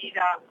medio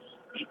vendida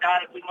y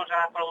tal. Fuimos a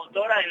la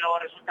productora y luego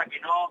resulta que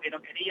no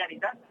querían y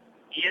tal.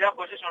 Y era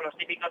pues eso, los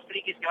típicos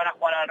frikis que van a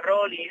jugar al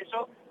rol y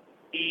eso.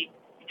 Y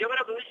yo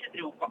creo que hubiese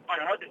triunfado.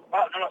 Bueno, no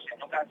triunfado, no lo sé,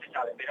 nunca se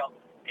sabe, pero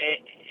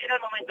era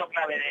el momento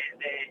clave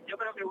yo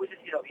creo que hubiese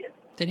sido bien.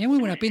 Tenía muy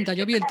buena pinta,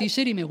 yo vi el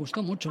teaser y me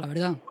gustó mucho, la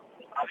verdad.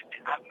 A mí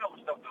me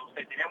gustó.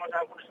 Teníamos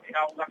algún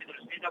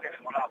capítulo escrito que me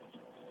molaba mucho.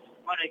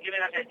 Bueno, ¿y qué me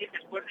vas a decir?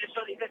 Después de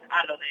eso dices,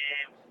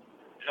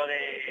 lo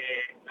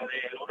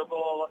del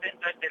grupo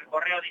Centro, el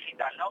correo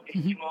digital, ¿no? Que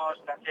hicimos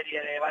la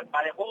serie de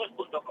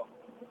valejuegos.com.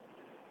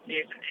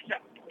 Sí,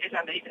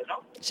 esa me dices,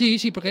 ¿no?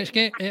 Sí, porque es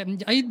que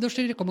hay dos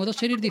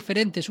series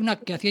diferentes. Una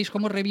que hacíais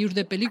como reviews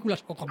de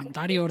películas o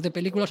comentarios de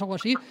películas o algo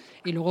así,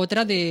 y luego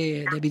otra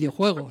de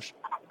videojuegos.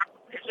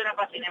 Eso era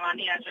para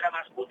Cinemanía, eso era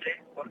más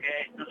cutre,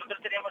 porque nosotros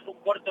teníamos un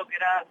corto que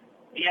era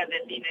Días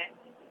de Cine,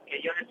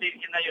 que yo le estoy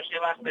diciendo a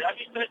Josebas, pero ¿has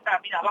visto esta?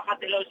 Mira,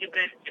 bájatelo,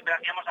 siempre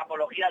hacíamos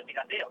apología al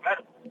pirateo,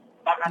 claro.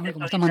 Bájate esto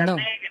de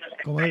internet, que no sé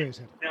como debe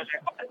ser. No sé,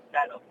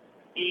 claro.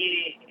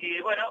 Y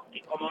bueno,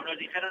 y como nos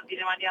dijeron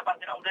Cinemanía para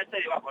hacer una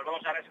digo, pues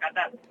vamos a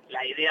rescatar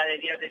la idea de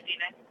Días de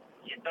Cine,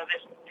 y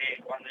entonces,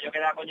 cuando yo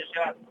quedaba con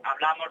Josebas,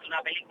 hablábamos de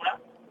una película,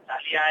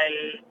 salía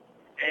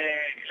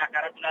la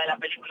carátula de la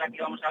película que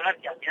íbamos a hablar,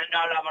 y al final no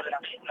hablábamos de la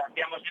película,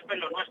 hacíamos siempre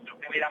lo nuestro,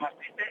 que era más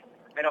triste,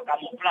 pero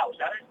camuflado,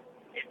 ¿sabes?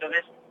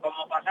 Entonces,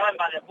 como pasaba en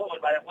Valdejuegos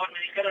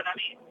me dijeron a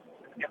mí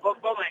que fue un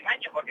poco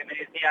engaño, porque me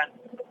decían,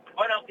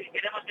 bueno, que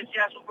queremos que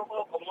seas un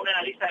poco como un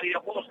analista de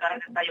videojuegos, que ahora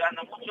se está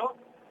llevando mucho.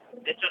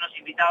 De hecho, nos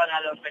invitaban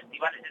a los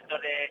festivales estos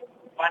de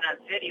Fan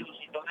and Serious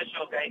y todo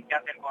eso que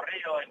hace el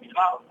Correo en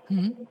Bilbao.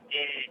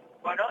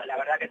 Bueno, la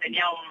verdad que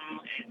tenía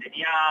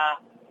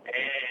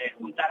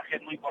un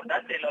target muy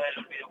importante, lo de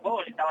los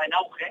videojuegos, estaba en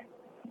auge.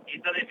 Y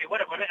entonces dije,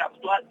 bueno, pues venga,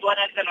 tú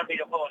analizas los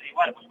videojuegos.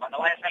 Igual, pues cuando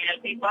vaya a salir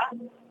el FIFA,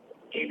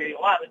 y le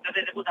digo,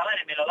 entonces de puta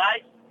madre, me lo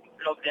dais,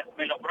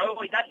 me lo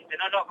pruebo y tal. Y dice,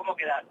 no, ¿cómo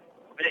queda?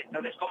 Hombre,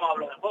 entonces, ¿cómo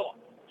hablo del juego?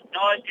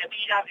 No, es que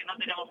mira, que no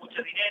tenemos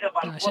mucho dinero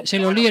para el juego. Se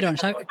lo lieron,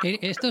 ¿sabes? Que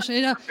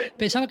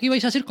pensaba que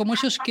ibais a ser como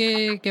esos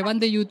que van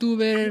de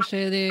youtubers,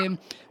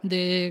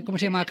 de ¿cómo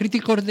se llama?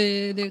 Críticos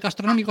de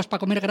gastronómicos para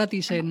comer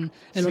gratis en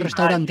los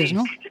restaurantes,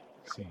 ¿no?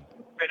 Sí.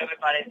 Pero me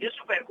pareció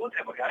súper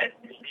cutre, porque a ver,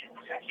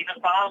 o sea, si nos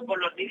pagaban por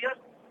los vídeos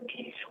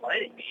y,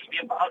 joder, y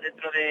bien pagados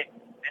dentro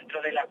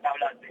de las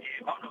tablas de,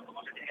 vamos,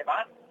 cómo se tiene que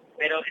pagar.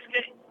 Pero es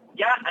que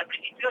ya al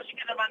principio sí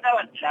que nos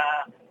mandaban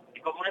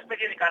como una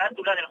especie de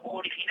carátula del juego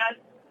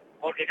original,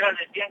 porque claro,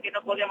 decían que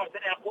no podíamos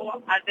tener el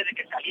juego antes de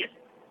que saliese.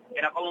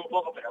 Era como un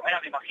poco, pero bueno,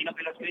 me imagino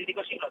que los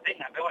críticos sí lo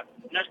tengan. Pero bueno,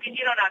 nos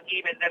quisieron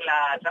aquí vender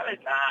 ¿sabes?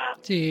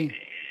 Sí.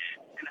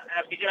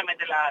 Nos quisieron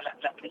meter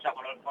la trucha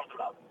por otro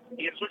lado.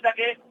 Y resulta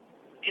que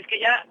es que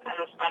ya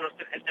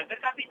el tercer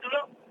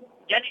capítulo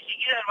ya ni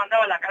siquiera nos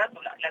mandaban la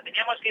carátula. La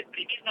teníamos que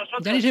imprimir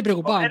nosotros. Ya ni se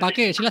preocupaban, ¿para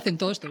qué? Si le hacen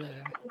todo esto.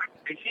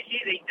 Sí,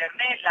 de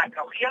internet, la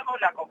cogíamos,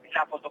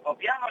 la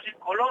fotocopiamos en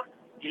color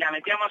y la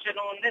metíamos en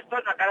un de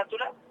estos, una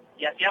carátula,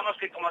 y hacíamos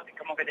que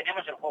como que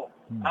teníamos el juego.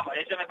 Vamos,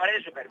 eso me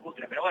parece súper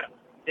cutre, pero bueno,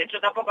 de hecho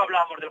tampoco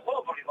hablábamos del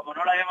juego, porque como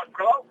no lo habíamos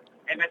probado,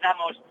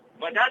 empezamos,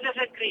 pues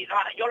Assassin's Creed,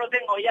 yo lo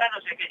tengo ya,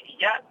 no sé qué, y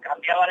ya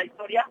cambiaba la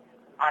historia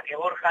a que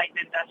Borja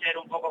intenta ser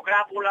un poco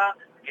crápula,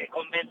 que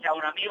convence a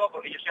un amigo,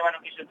 porque Joseba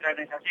no quiso entrar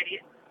en esa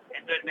serie,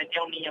 entonces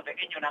metía a un niño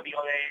pequeño, un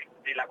amigo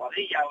de la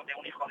cuadrilla, o de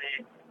un hijo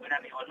de un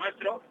amigo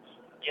nuestro,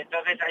 y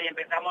entonces ahí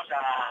empezamos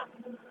a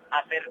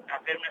hacer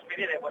una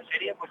especie de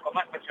serie pues con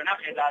más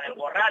personajes, la del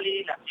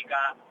Rally, la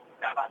chica,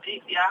 la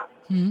Patricia,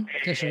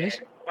 eso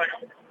es. Bueno,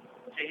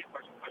 sí,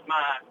 pues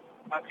más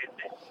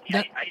gente. Y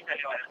ahí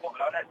salió el juego.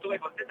 La verdad estuve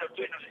contento,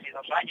 no sé si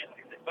 2 años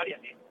haciendo historia,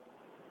 sí.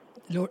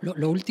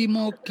 Lo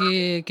último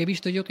que he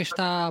visto yo que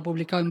está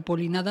publicado en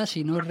Polinada,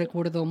 si no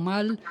recuerdo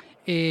mal,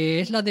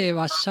 es la de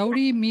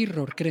Basauri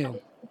Mirror, creo.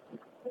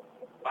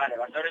 Vale,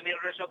 Basauri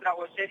Mirror es otra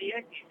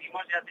webserie que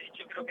hicimos, ya te he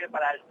dicho, creo que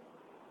para el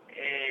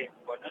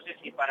pues no sé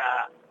si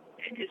para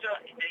eso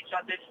te he dicho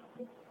antes,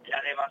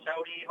 la de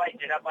Basauri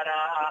Vice era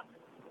para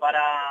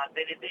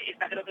TNT,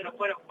 esta creo que no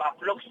fue para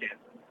Floxer,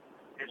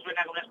 que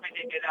suena como una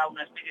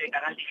especie de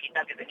canal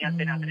digital que tenía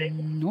Antena 3.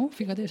 No,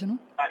 fíjate eso, ¿no?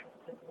 Vale,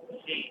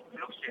 sí,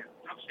 Floxer,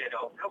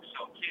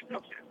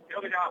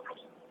 creo que se llama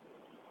Floxer.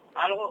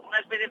 Una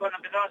especie, cuando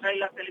empezaban a salir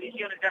las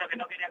televisiones, claro que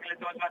no querían que le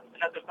tomes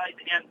la tostada y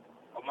tenían,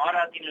 como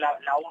ahora tiene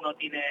la 1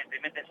 te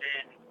metes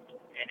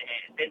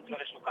dentro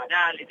de su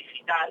canal en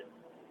digital,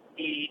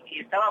 y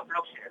estaba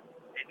Floxer.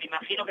 Me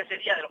imagino que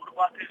sería del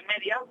grupo A3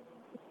 Media,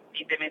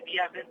 y te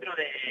metías dentro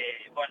de,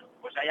 bueno,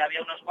 pues ahí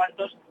había unos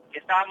cuantos, que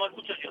estábamos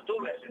muchos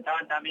youtubers,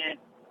 estaban también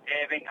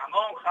Venga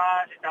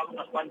Monjas, estaban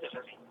unos cuantos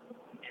así.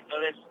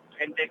 Entonces,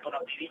 gente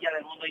conocidilla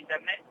del mundo de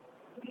internet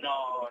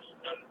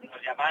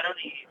nos llamaron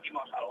y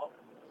hicimos algo,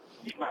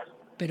 sin más.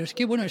 Pero es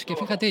que, bueno,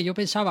 fíjate, yo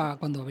pensaba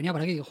cuando venía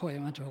por aquí, digo, joder,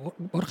 macho,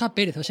 Borja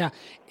Pérez, o sea,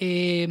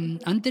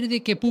 antes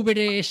de que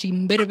púberes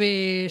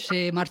imberbes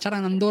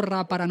marcharan a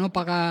Andorra para no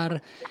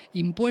pagar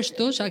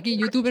impuestos, aquí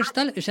youtubers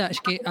tal, o sea,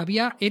 es que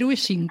había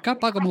héroes sin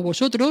capa como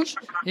vosotros,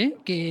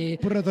 que...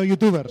 Purreto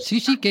youtubers.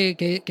 Sí,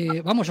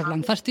 que vamos, os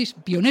lanzasteis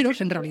pioneros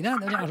en realidad,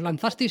 o sea, os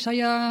lanzasteis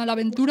ahí a la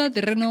aventura,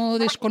 terreno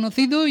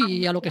desconocido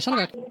y a lo que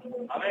salga.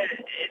 A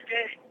ver, es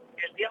que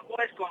el tiempo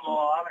es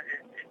como, a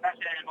ver, estás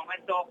en el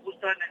momento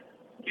justo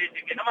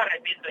que no me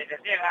arrepiento, y dices,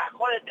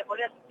 joder, te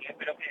podías,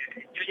 pero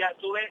que yo ya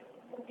estuve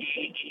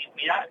y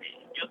mira,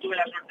 yo tuve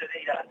la suerte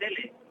de ir a la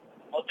tele.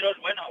 Otros,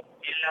 bueno,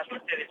 tienen la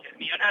suerte de ser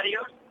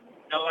millonarios,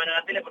 no van a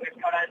la tele porque es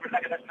que ahora es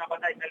verdad que das una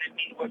patada y salen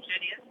 1000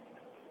 webseries,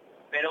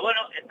 pero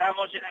bueno,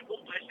 estábamos en el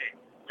punto ese.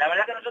 La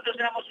verdad que nosotros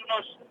éramos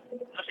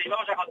nos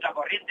íbamos a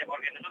contracorriente,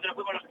 porque nosotros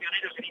fuimos los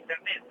pioneros en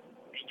internet,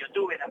 en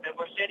YouTube, en hacer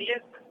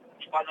webseries,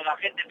 y cuando la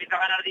gente empieza a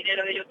ganar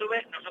dinero de YouTube,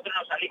 nosotros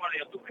nos salimos de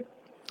YouTube.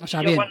 O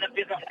sea, yo bien. Cuando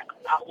empiezo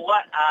a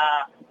jugar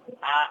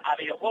a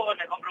videojuegos,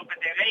 me compro un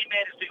PC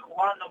gamer, estoy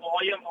jugando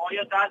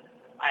mogollón tal,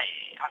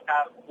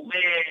 hasta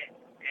jugué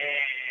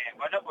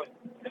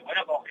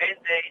con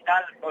gente y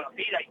tal,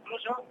 conocida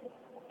incluso,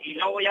 y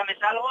luego ya me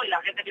salgo y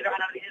la gente empieza a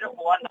ganar dinero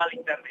jugando al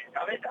internet,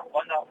 ¿sabes?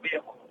 Jugando a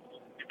videojuegos.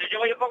 Entonces yo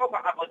voy un poco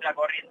a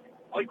contracorriente,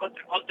 voy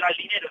contra el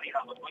dinero,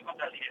 digamos,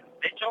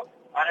 De hecho,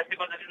 ahora estoy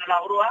conduciendo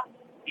la grúa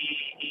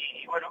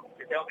y bueno,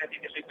 te tengo que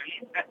decir que soy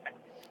feliz.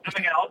 No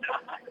me queda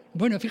otra.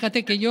 Bueno,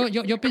 fíjate que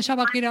yo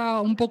pensaba que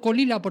era un poco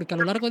lila, porque a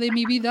lo largo de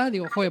mi vida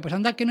digo, joder, pues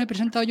anda que no he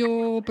presentado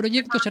yo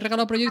proyectos, he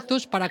regalado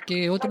proyectos para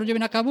que otros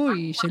lleven a cabo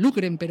y se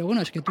lucren, pero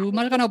bueno, es que tú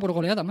me has ganado por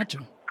goleada, macho.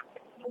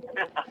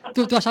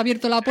 Tú has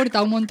abierto la puerta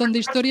a un montón de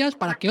historias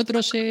para que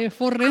otros se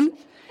forren,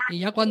 y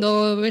ya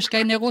cuando ves que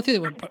hay negocio,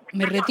 digo,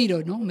 me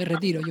retiro,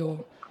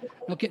 yo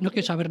no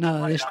quiero saber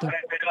nada de esto.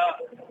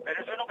 Pero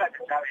eso nunca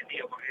se sabe,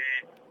 tío, porque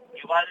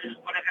igual,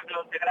 por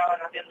ejemplo, te grabas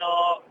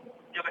haciendo,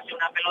 yo que sé,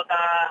 una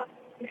pelota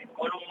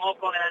con un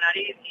moco de la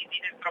nariz y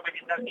tienes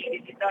tropecientas mil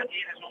visitas y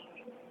eres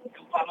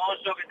un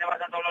famoso que te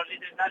vas a todos los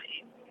sitios y tal,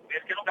 y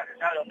es que nunca se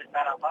sabe dónde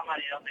está la fama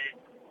ni dónde...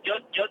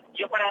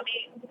 Yo para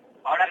mí,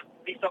 ahora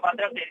visto para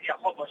atrás, te diría,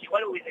 pues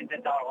igual hubiese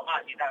intentado algo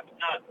más y tal.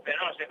 No, pero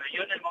no lo sé, pero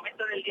yo en el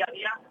momento del día a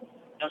día,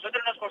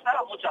 nosotros nos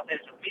costaba mucho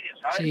hacer esos vídeos,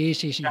 ¿sabes?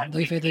 Sí, o sea,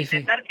 doy fe.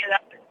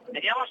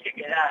 Teníamos que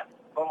quedar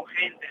con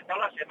gente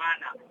toda la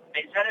semana,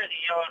 pensar el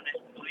guión,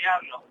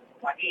 estudiarlo,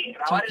 aquí,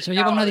 grabar Eso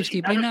lleva una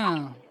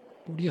disciplina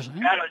curiosa, ¿eh?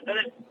 Claro,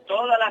 entonces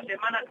toda la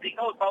semana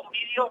dedicamos para un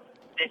vídeo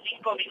de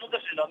 5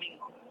 minutos el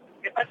domingo.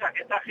 ¿Qué pasa?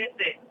 Que esta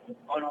gente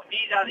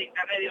conocida de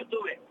internet y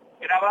YouTube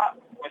graba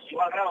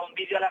un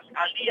vídeo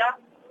al día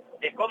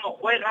de cómo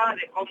juega,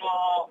 de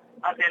cómo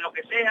hace lo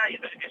que sea, y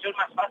entonces eso es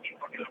más fácil,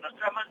 porque lo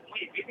nuestro es muy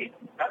difícil,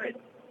 ¿sabes?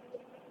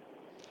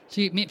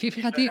 Sí,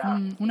 fíjate,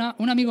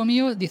 un amigo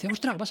mío dice,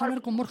 ostras, vas a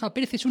hablar con Borja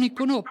Pérez, es un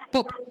icono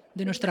pop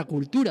de nuestra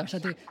cultura, o sea,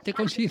 te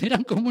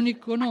consideran como un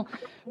icono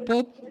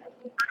pop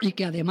y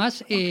que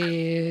además,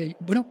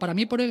 bueno, para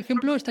mí, por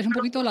ejemplo, estáis un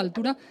poquito a la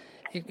altura,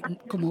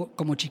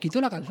 como Chiquito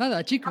la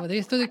calzada, chico, de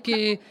esto de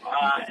que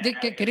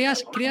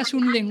creas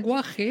un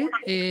lenguaje,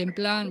 en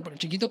plan, bueno,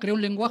 Chiquito crea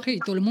un lenguaje y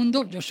todo el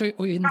mundo,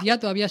 hoy en día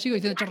todavía sigo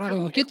diciendo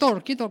chorrado,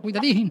 quieto,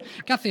 cuidadín,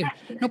 ¿qué haces?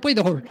 No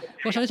puedo,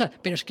 cosas esas,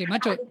 pero es que,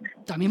 macho,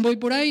 también voy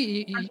por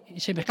ahí y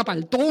se me escapa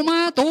el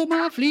toma,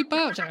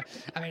 flipa, o sea,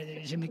 a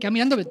ver, se me queda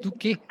mirando, ¿tú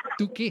qué?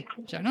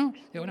 O sea, ¿no?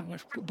 Digo, bueno,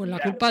 pues la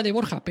culpa de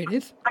Borja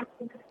Pérez.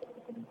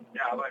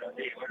 Ya, bueno,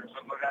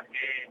 son cosas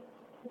que...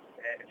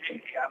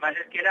 sí, además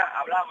es que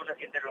hablábamos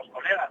así entre los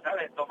colegas,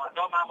 ¿sabes? Toma,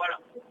 bueno,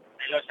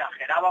 me lo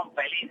exageraba un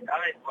pelín,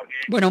 ¿sabes? Porque...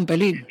 Bueno, un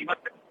pelín. Encima,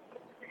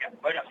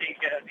 bueno, sí,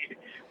 quiero decir,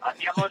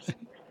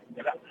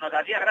 nos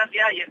hacía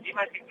gracia y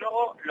encima es que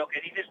luego lo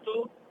que dices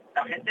tú,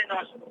 la gente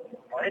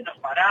nos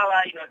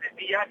paraba y nos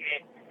decía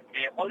que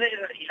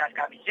joder, y las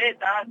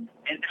camisetas,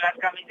 entre las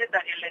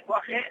camisetas y el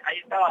lenguaje, ahí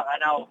estaba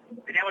ganado.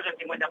 Teníamos el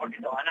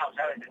 50% ganado,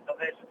 ¿sabes?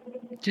 Entonces...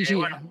 Sí,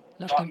 bueno,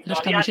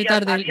 las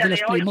camisetas de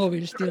los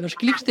Playmobil, tío, los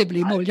clips de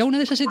Playmobil, ya una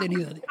de esas he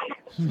tenido. Tío.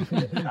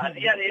 A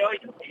día de hoy,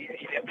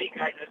 y de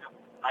Plica y todo eso,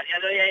 a día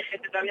de hoy hay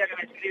gente todavía que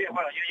me escribe,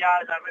 bueno, yo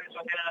ya las redes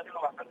sociales las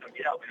tengo bastante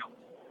olvidado, pero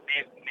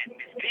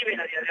me escriben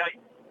a día de hoy,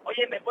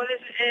 oye, ¿me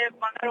puedes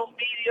mandar un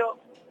vídeo,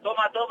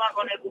 toma,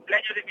 con el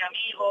cumpleaños de mi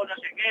amigo, no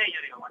sé qué? Y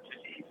yo digo, macho,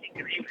 es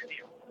increíble,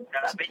 tío. O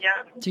sea, la peña...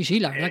 Sí,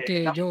 la verdad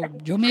que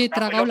yo me he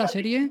tragado la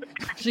serie,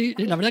 sí,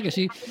 la verdad que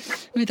sí,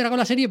 me he tragado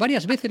la serie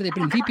varias veces de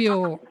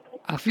principio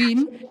a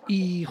fin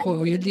y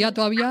hoy en día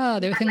todavía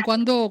de vez en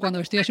cuando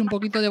estoy así un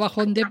poquito de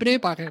bajón depre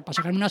para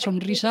sacarme una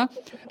sonrisa,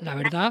 la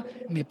verdad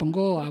me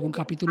pongo algún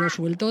capítulo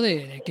suelto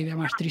de que vea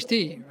más triste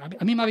y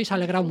a mí me habéis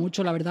alegrado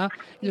mucho, la verdad,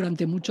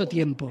 durante mucho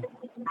tiempo.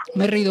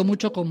 Me he reído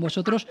mucho con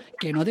vosotros,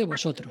 que no de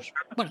vosotros.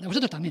 Bueno, de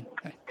vosotros también.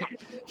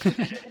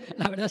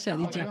 La verdad se ha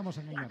dicho.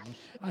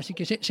 Así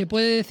que se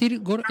puede decir,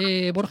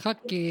 Borja,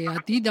 que a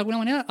ti de alguna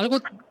manera algo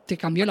te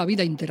cambió la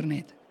vida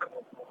Internet.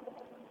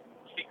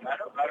 Sí,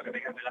 claro que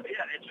me cambió la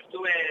vida. De hecho,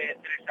 estuve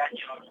 3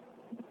 años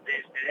de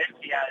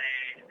excedencia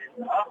del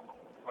trabajo,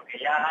 porque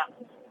ya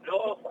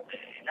luego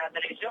la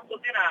televisión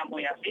funciona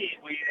muy así,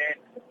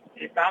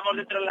 estábamos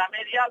dentro de la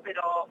media,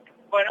 pero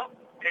bueno,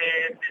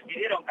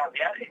 decidieron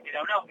cambiar y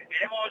dijeron, no, que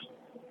queremos,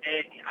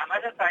 además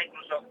hasta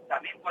incluso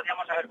también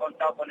podríamos haber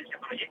contado con ese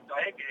proyecto,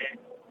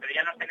 pero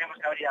ya nos teníamos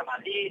que haber ido a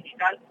Madrid y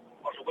tal.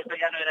 Por supuesto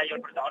ya no era yo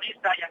el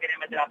protagonista, ya quería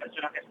meter a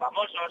personajes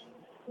famosos,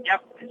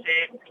 ya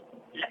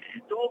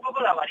tuvo un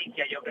poco de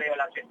avaricia, yo creo,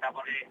 la sexta,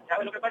 porque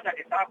 ¿sabes lo que pasa?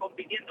 Que estaba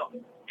compitiendo.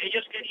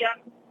 Ellos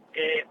querían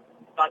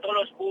para todos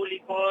los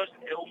públicos,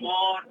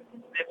 humor,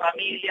 de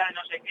familia,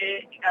 no sé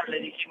qué, y claro, le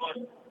dijimos,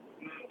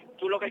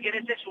 tú lo que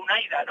quieres es un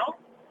AIDA, ¿no?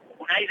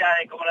 Una AIDA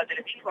como la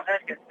Telecinco,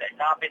 ¿sabes? Que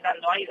estaba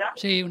petando AIDA.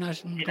 Sí, como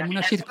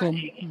una sitcom.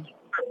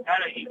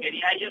 Claro, y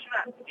quería ellos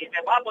una... Y dice,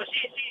 pues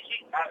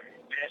sí, claro,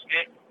 pero es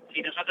que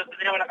si nosotros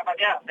tendríamos la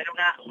capacidad de hacer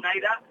una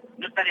AIDA,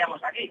 no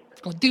estaríamos aquí.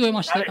 Contigo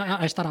íbamos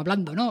a estar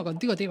hablando, ¿no?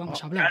 Contigo te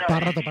íbamos a hablar.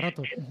 Claro, para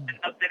rato.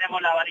 No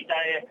tenemos la varita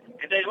de...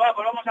 Entonces, bueno,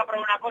 pues vamos a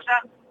probar una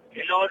cosa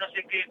que luego no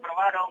sé qué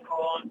probaron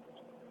con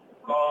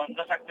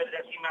 2 actores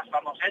así más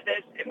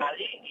famosetes en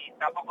Madrid y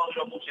tampoco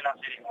duró mucho la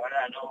serie, la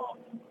verdad,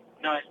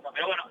 no esto.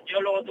 Pero bueno, yo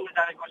luego tuve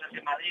también cosas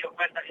en Madrid,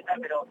 ofertas y tal,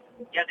 pero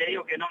ya te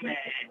digo que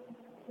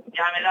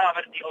ya me daba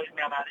vértigo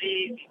irme a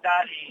Madrid y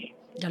tal.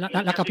 Ya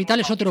la capital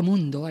es otro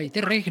mundo, ahí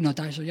te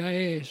reignota, eso ya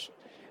es...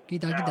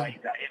 Quita.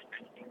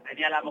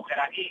 Tenía la mujer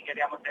aquí,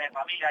 queríamos tener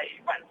familia y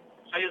bueno,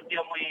 soy un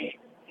tío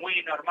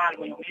muy normal,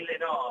 muy humilde,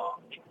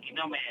 y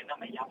no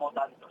me llamó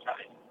tanto,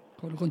 ¿sabes?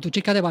 Con tu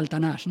chica de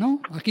Baltanás,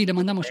 ¿no? Aquí le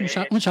mandamos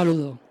un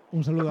saludo.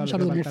 Un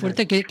saludo muy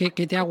fuerte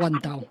que te ha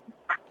aguantado.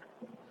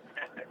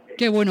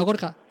 Qué bueno,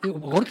 Gorka.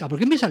 Gorka, ¿por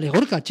qué me sale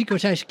Gorka, chico? O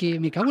sea, es que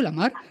me cago en la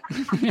mar.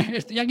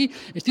 Estoy aquí,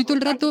 estoy todo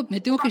el rato,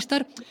 me tengo que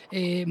estar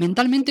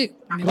mentalmente,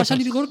 me va a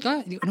salir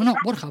Gorka. Digo, no,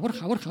 Borja,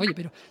 oye,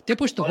 pero te he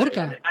puesto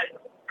Gorka.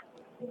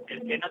 Es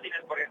que no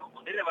tienes por qué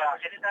confundirle, porque la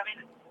gente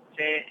también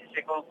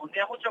se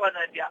confundía mucho cuando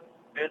decía,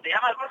 ¿pero te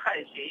llamas Borja?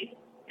 Y sí,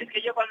 es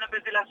que yo cuando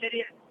empecé la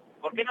serie,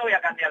 ¿por qué no voy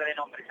a cambiar de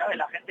nombre? ¿Sabes?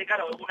 La gente,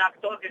 claro, un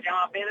actor que se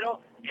llama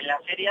Pedro, en la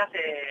serie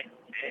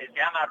se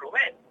llama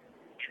Rubén.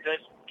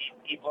 Entonces,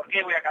 ¿y por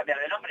qué voy a cambiar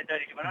de nombre?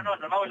 Entonces dijimos, no,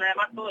 nos vamos a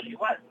llamar todos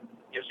igual.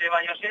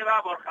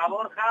 Joseba,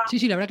 Borja.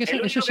 Sí, la verdad que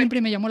eso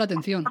siempre me llamó la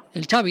atención.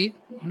 El Xavi,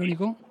 el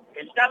único.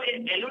 El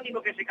Xavi, el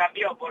único que se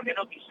cambió porque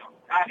no quiso.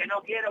 Que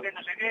no quiero, que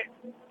no sé qué.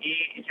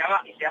 Y se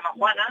llama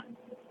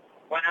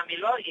Juana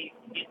Miló, y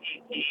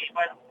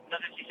bueno, no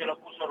sé si se lo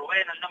puso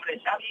Rubén el nombre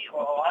de Xavi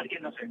o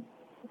alguien, no sé.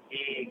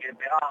 Y que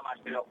pegaba más,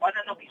 pero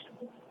Juana no quiso.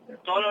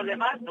 Todos los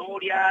demás,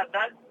 Nuria,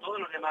 tal, todos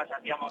los demás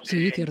hacíamos...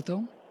 Sí,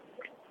 cierto.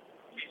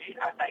 Sí,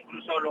 hasta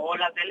incluso luego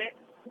en la tele,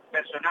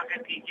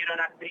 personajes que hicieron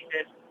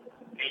actrices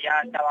que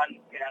ya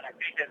que eran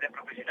actrices de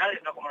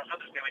profesionales, no como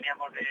nosotros que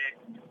veníamos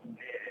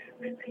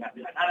de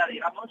la nada,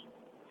 digamos,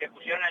 que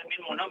pusieron el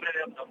mismo nombre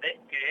de donde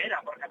que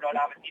era, por ejemplo,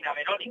 la vecina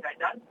Verónica y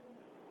tal,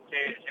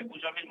 se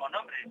puso el mismo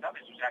nombre,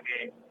 ¿sabes? O sea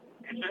que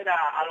eso era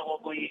algo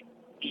muy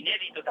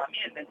inédito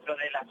también dentro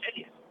de la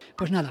serie.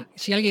 Pues nada,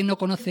 si alguien no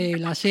conoce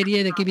la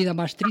serie de Qué vida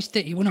más triste,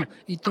 y bueno,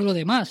 y todo lo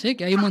demás,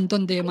 que hay un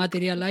montón de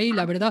material ahí,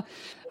 la verdad,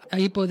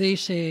 ahí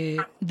podéis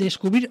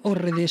descubrir o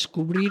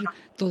redescubrir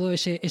todo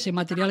ese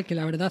material que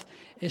la verdad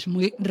es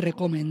muy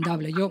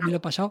recomendable. Yo me lo he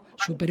pasado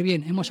súper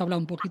bien. Hemos hablado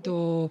un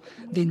poquito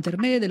de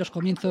Internet, de los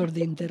comienzos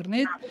de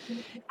Internet.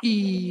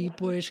 Y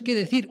pues, ¿qué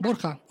decir?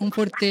 Borja, un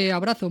fuerte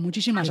abrazo.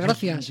 Muchísimas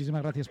gracias.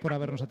 Muchísimas gracias por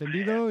habernos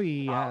atendido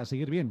y a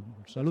seguir bien.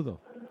 Un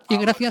saludo. Y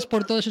gracias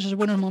por todos esos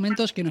buenos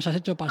momentos que nos has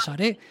hecho pasar,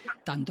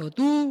 tanto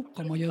tú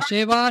como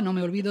Joseba, no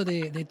me olvido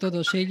de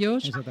todos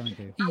ellos.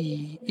 Exactamente.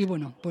 Y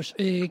bueno, pues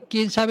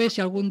quién sabe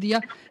si algún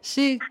día,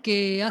 sé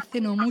que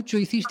hace no mucho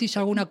hicisteis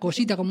alguna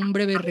cosita, como un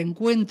breve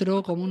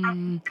reencuentro, como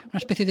una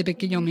especie de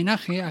pequeño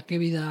homenaje a Qué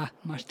vida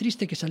más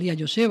triste, que salía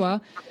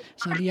Joseba,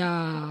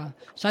 salía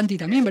Santi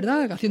también,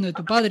 ¿verdad? Haciendo de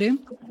tu padre.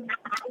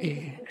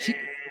 Sí.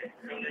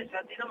 Lo de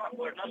Santi no me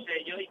acuerdo, no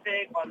sé, yo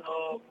hice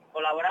cuando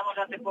colaboramos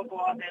hace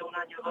poco, hace un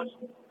año o dos,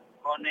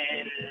 con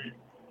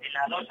en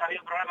la 2 había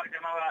un programa que se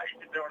llamaba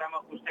Este programa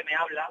que usted me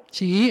habla.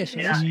 Sí, eso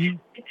era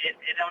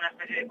una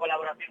especie de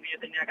colaboración que yo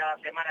tenía cada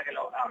semana, que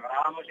lo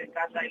grabábamos en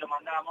casa y lo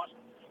mandábamos,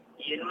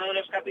 y en uno de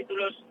los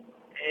capítulos,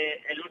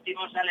 el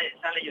último sale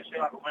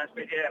Joseba como una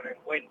especie de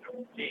reencuentro.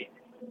 Sí,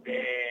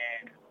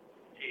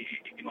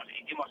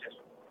 hicimos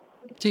eso.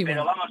 Sí,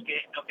 pero bueno. vamos,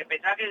 que lo que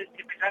pensaba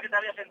que te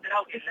habías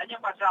enterado, que el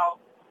año pasado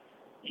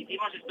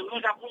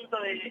estuvimos a punto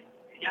de,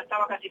 ya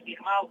estaba casi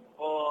firmado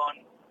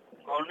con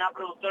una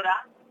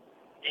productora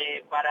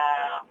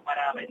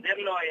para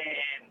venderlo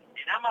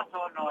en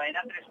Amazon o en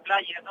A3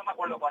 Player, no me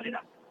acuerdo cuál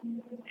era.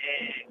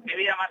 Qué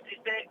vida más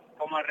triste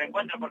como el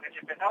reencuentro, porque se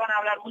empezaban a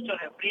hablar mucho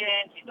de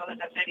Friends y todas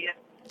esas series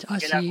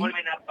que las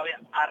vuelven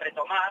a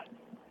retomar,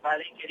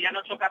 ¿vale? Y querían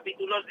 8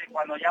 capítulos de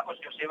cuando ya pues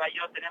Joseba y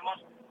yo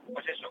tenemos,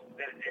 pues eso,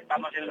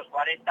 estamos en los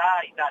 40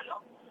 y tal,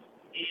 ¿no?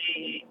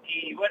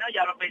 Y bueno,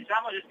 ya lo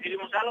pensamos,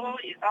 escribimos algo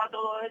y estaba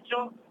todo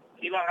hecho,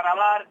 se iba a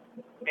grabar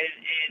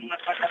en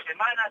unas cuantas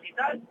semanas y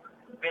tal,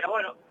 pero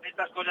bueno,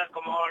 estas cosas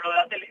como lo de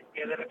la tele,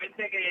 que de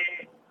repente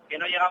que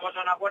no llegamos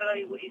a un acuerdo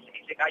y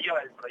se cayó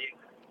el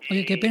proyecto.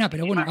 Oye, qué pena,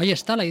 pero bueno, ahí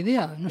está la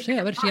idea. No sé,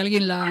 a ver si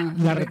alguien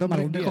la retoma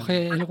algún día.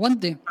 Coge el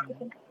guante.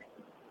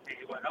 Sí,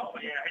 bueno,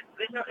 oye,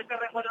 este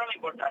reencuentro no me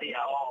importaría,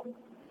 o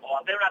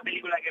hacer una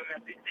película que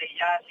me triste y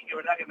ya sí que es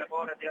verdad que me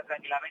puedo retirar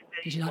tranquilamente.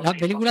 Sí, la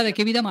película de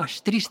Qué vida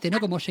más triste, ¿no?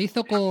 Como se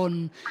hizo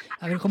con...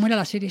 A ver, ¿cómo era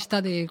la serie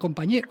esta de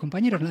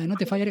compañeros? La de No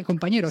te fallaré,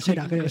 compañeros, sí,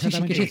 era, creo.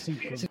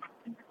 Sí.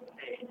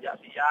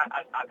 Ya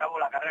acabo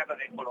la carrera con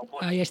el Colo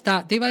Colo. Ahí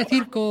está. Te iba a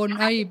decir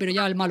pero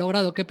ya el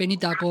malogrado, qué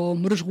penita,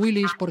 con Bruce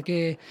Willis,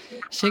 porque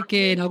sé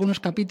que en algunos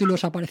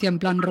capítulos aparecía en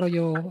plan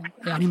rollo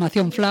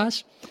animación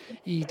flash,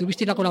 y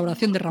tuviste la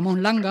colaboración de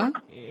Ramón Langa.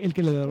 El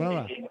que lo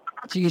doblaba.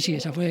 Sí,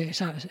 esa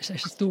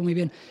estuvo muy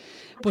bien.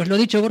 Pues lo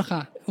dicho,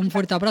 Borja, un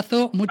fuerte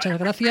abrazo, muchas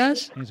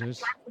gracias. Eso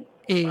es.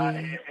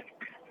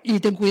 Y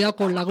ten cuidado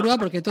con la grúa,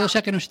 porque todo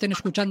sea que nos estén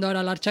escuchando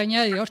ahora la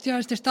archaña y hostia,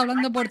 este está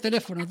hablando por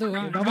teléfono, tú.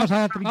 Vamos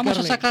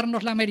a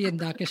sacarnos la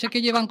merienda, que sé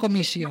que llevan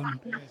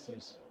comisión. Eso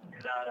es.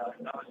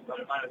 Estamos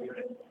con el mal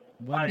libre.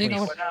 Bueno, vale,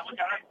 pues nada,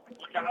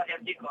 muchas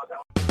gracias, chicos.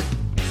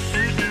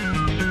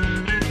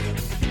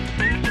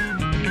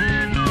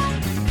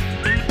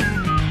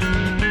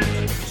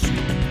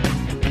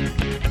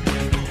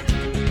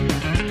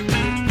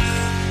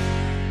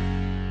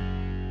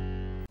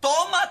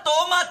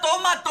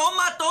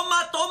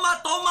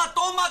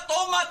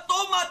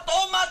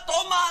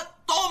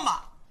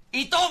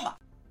 Toma.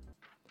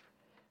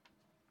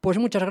 Pues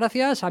muchas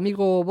gracias,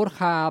 amigo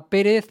Borja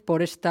Pérez,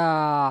 por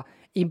esta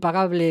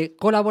impagable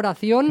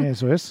colaboración.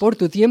 Eso es. Por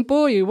tu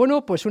tiempo y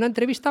bueno, pues una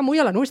entrevista muy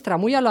a la nuestra,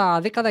 muy a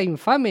la década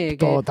infame.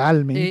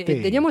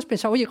 Totalmente. Teníamos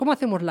pensado, oye, ¿cómo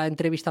hacemos la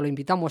entrevista? ¿Lo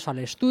invitamos al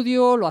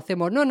estudio? ¿Lo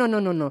hacemos?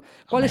 No.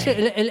 ¿Cuál es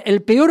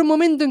el peor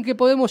momento en que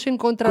podemos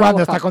encontrar a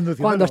Borja?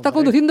 Cuando está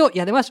conduciendo y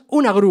además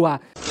una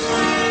grúa.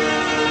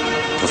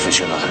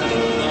 Profesional.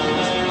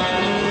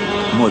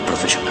 Muy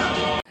profesional.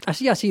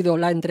 Así ha sido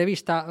la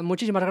entrevista.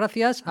 Muchísimas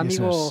gracias,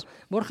 amigo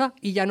Borja,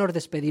 y ya nos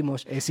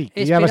despedimos. Sí,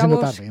 ya va siendo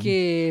tarde.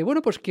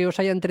 Que os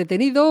haya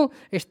entretenido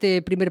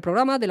este primer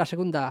programa de la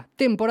segunda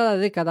temporada de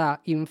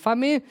Década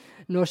Infame.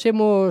 nos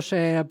hemos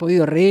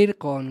podido reír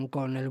con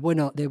el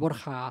bueno de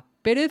Borja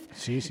Pérez.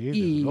 Sí, desde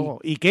luego.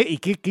 ¿Y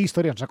qué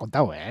historias nos ha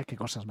contado? ¿Qué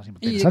cosas más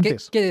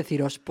interesantes? ¿Qué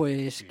deciros?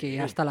 Pues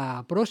que hasta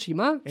la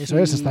próxima. Eso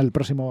es, hasta el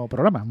próximo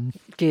programa.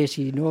 Que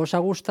si no os ha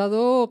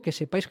gustado, que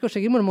sepáis que os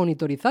seguimos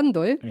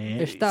monitorizando, ¿eh?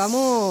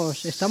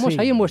 Estamos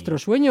ahí en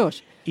vuestros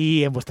sueños.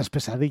 Y en vuestras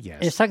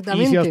pesadillas.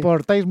 Exactamente. Y si os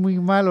portáis muy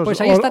mal, pues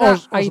ahí estará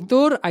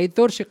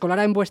Aitor se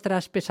colará en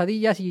vuestras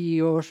pesadillas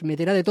y os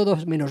meterá de todo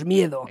menos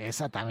miedo.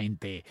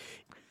 Exactamente.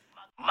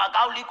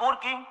 Macaulay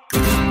Culkin,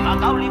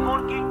 Macaulay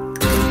Culkin,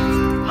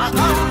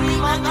 Macaulay,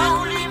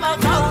 Macaulay,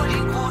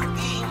 Macaulay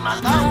Culkin,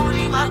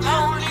 Macaulay,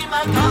 Macaulay,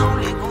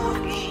 Macaulay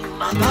Culkin,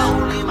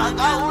 Macaulay,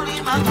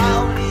 Macaulay,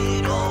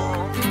 Macaulay,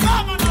 no.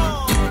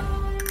 ¡Vámonos!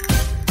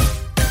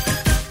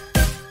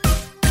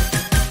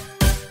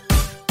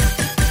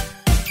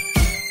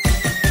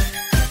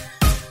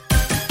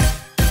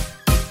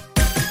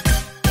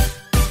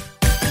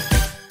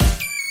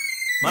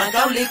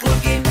 Macaulay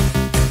Culkin,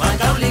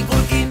 Macaulay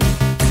Culkin,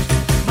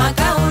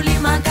 Macaulay,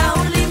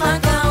 Macaulay,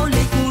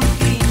 Macaulay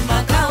Culkin,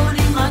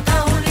 Macaulay,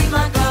 Macaulay,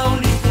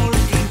 Macaulay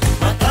Culkin,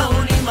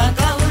 Macaulay,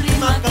 Macaulay,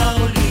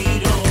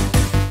 Macaulay, no.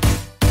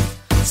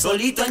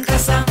 Solito en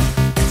casa,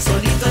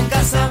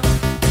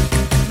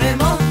 me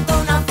monto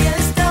una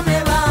fiesta,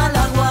 me va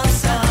la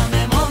guasa,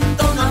 me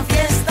monto una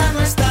fiesta,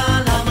 no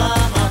está la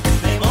mama,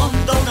 me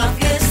monto una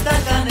fiesta,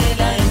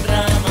 canela en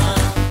rama.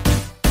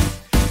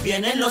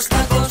 Vienen los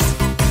tacos,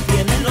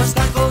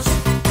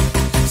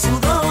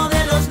 sudo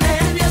de los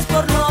nervios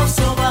por los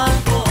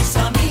sobacos,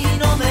 a mí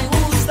no me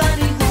gusta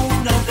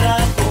ningún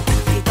atraco,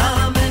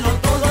 quítamelo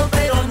todo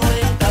pero no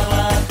el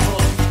tabaco.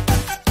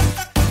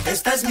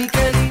 Esta es mi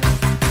Kelly,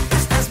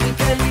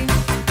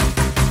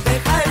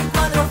 deja el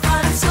cuadro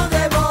falso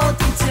de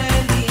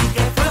Botticelli,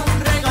 que fue un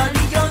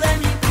regalillo de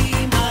mi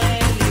prima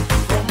Eli,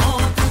 como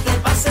tú te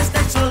pases te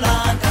echo la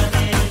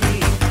caneli.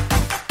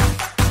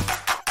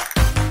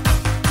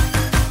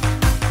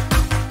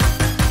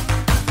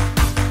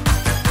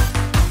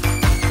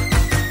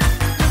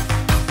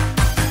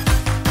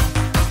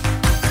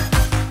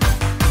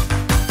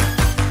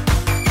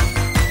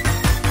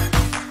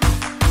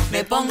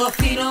 Me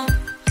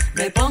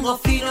pongo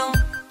fino,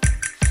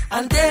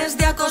 antes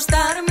de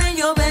acostarme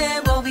yo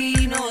bebo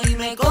vino y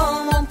me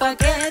como un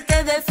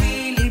paquete de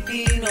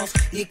filipinos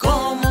y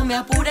como me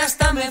apura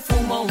hasta me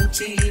fumo un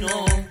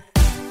chino.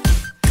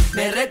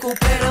 Me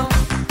recupero,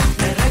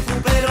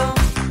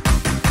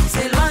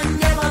 se lo han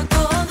llevado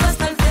todo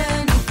hasta el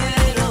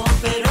cenicero,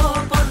 pero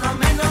por lo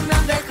menos me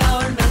han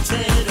dejado el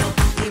mechero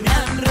y me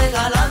han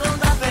regalado un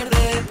tupper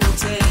de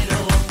puchero.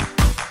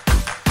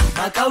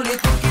 Macaulay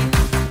Culkin,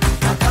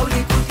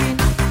 Macaulay Culkin,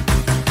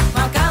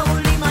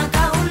 Macaulay,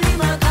 Macaulay,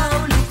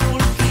 Macaulay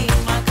Culkin,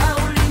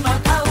 Macaulay,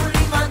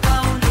 Macaulay,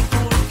 Macaulay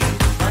Culkin,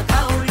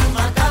 Macaulay,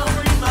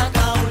 Macaulay,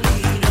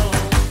 Macaulay, no.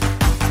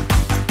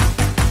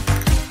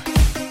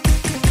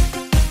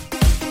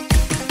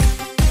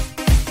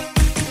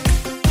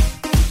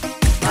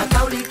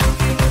 Macaulay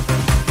Culkin,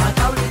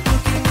 Macaulay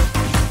Culkin,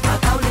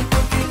 Macaulay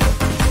Culkin,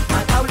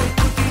 Macaulay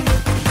Culkin,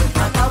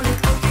 Macaulay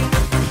Culkin,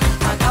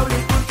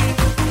 Macaulay Culkin,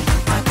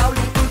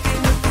 Macaulay Culkin,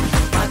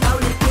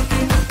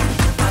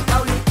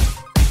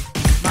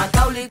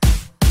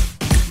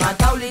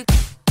 Macaulay Culkin,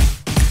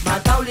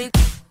 Macaulay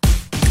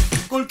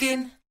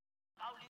Culkin.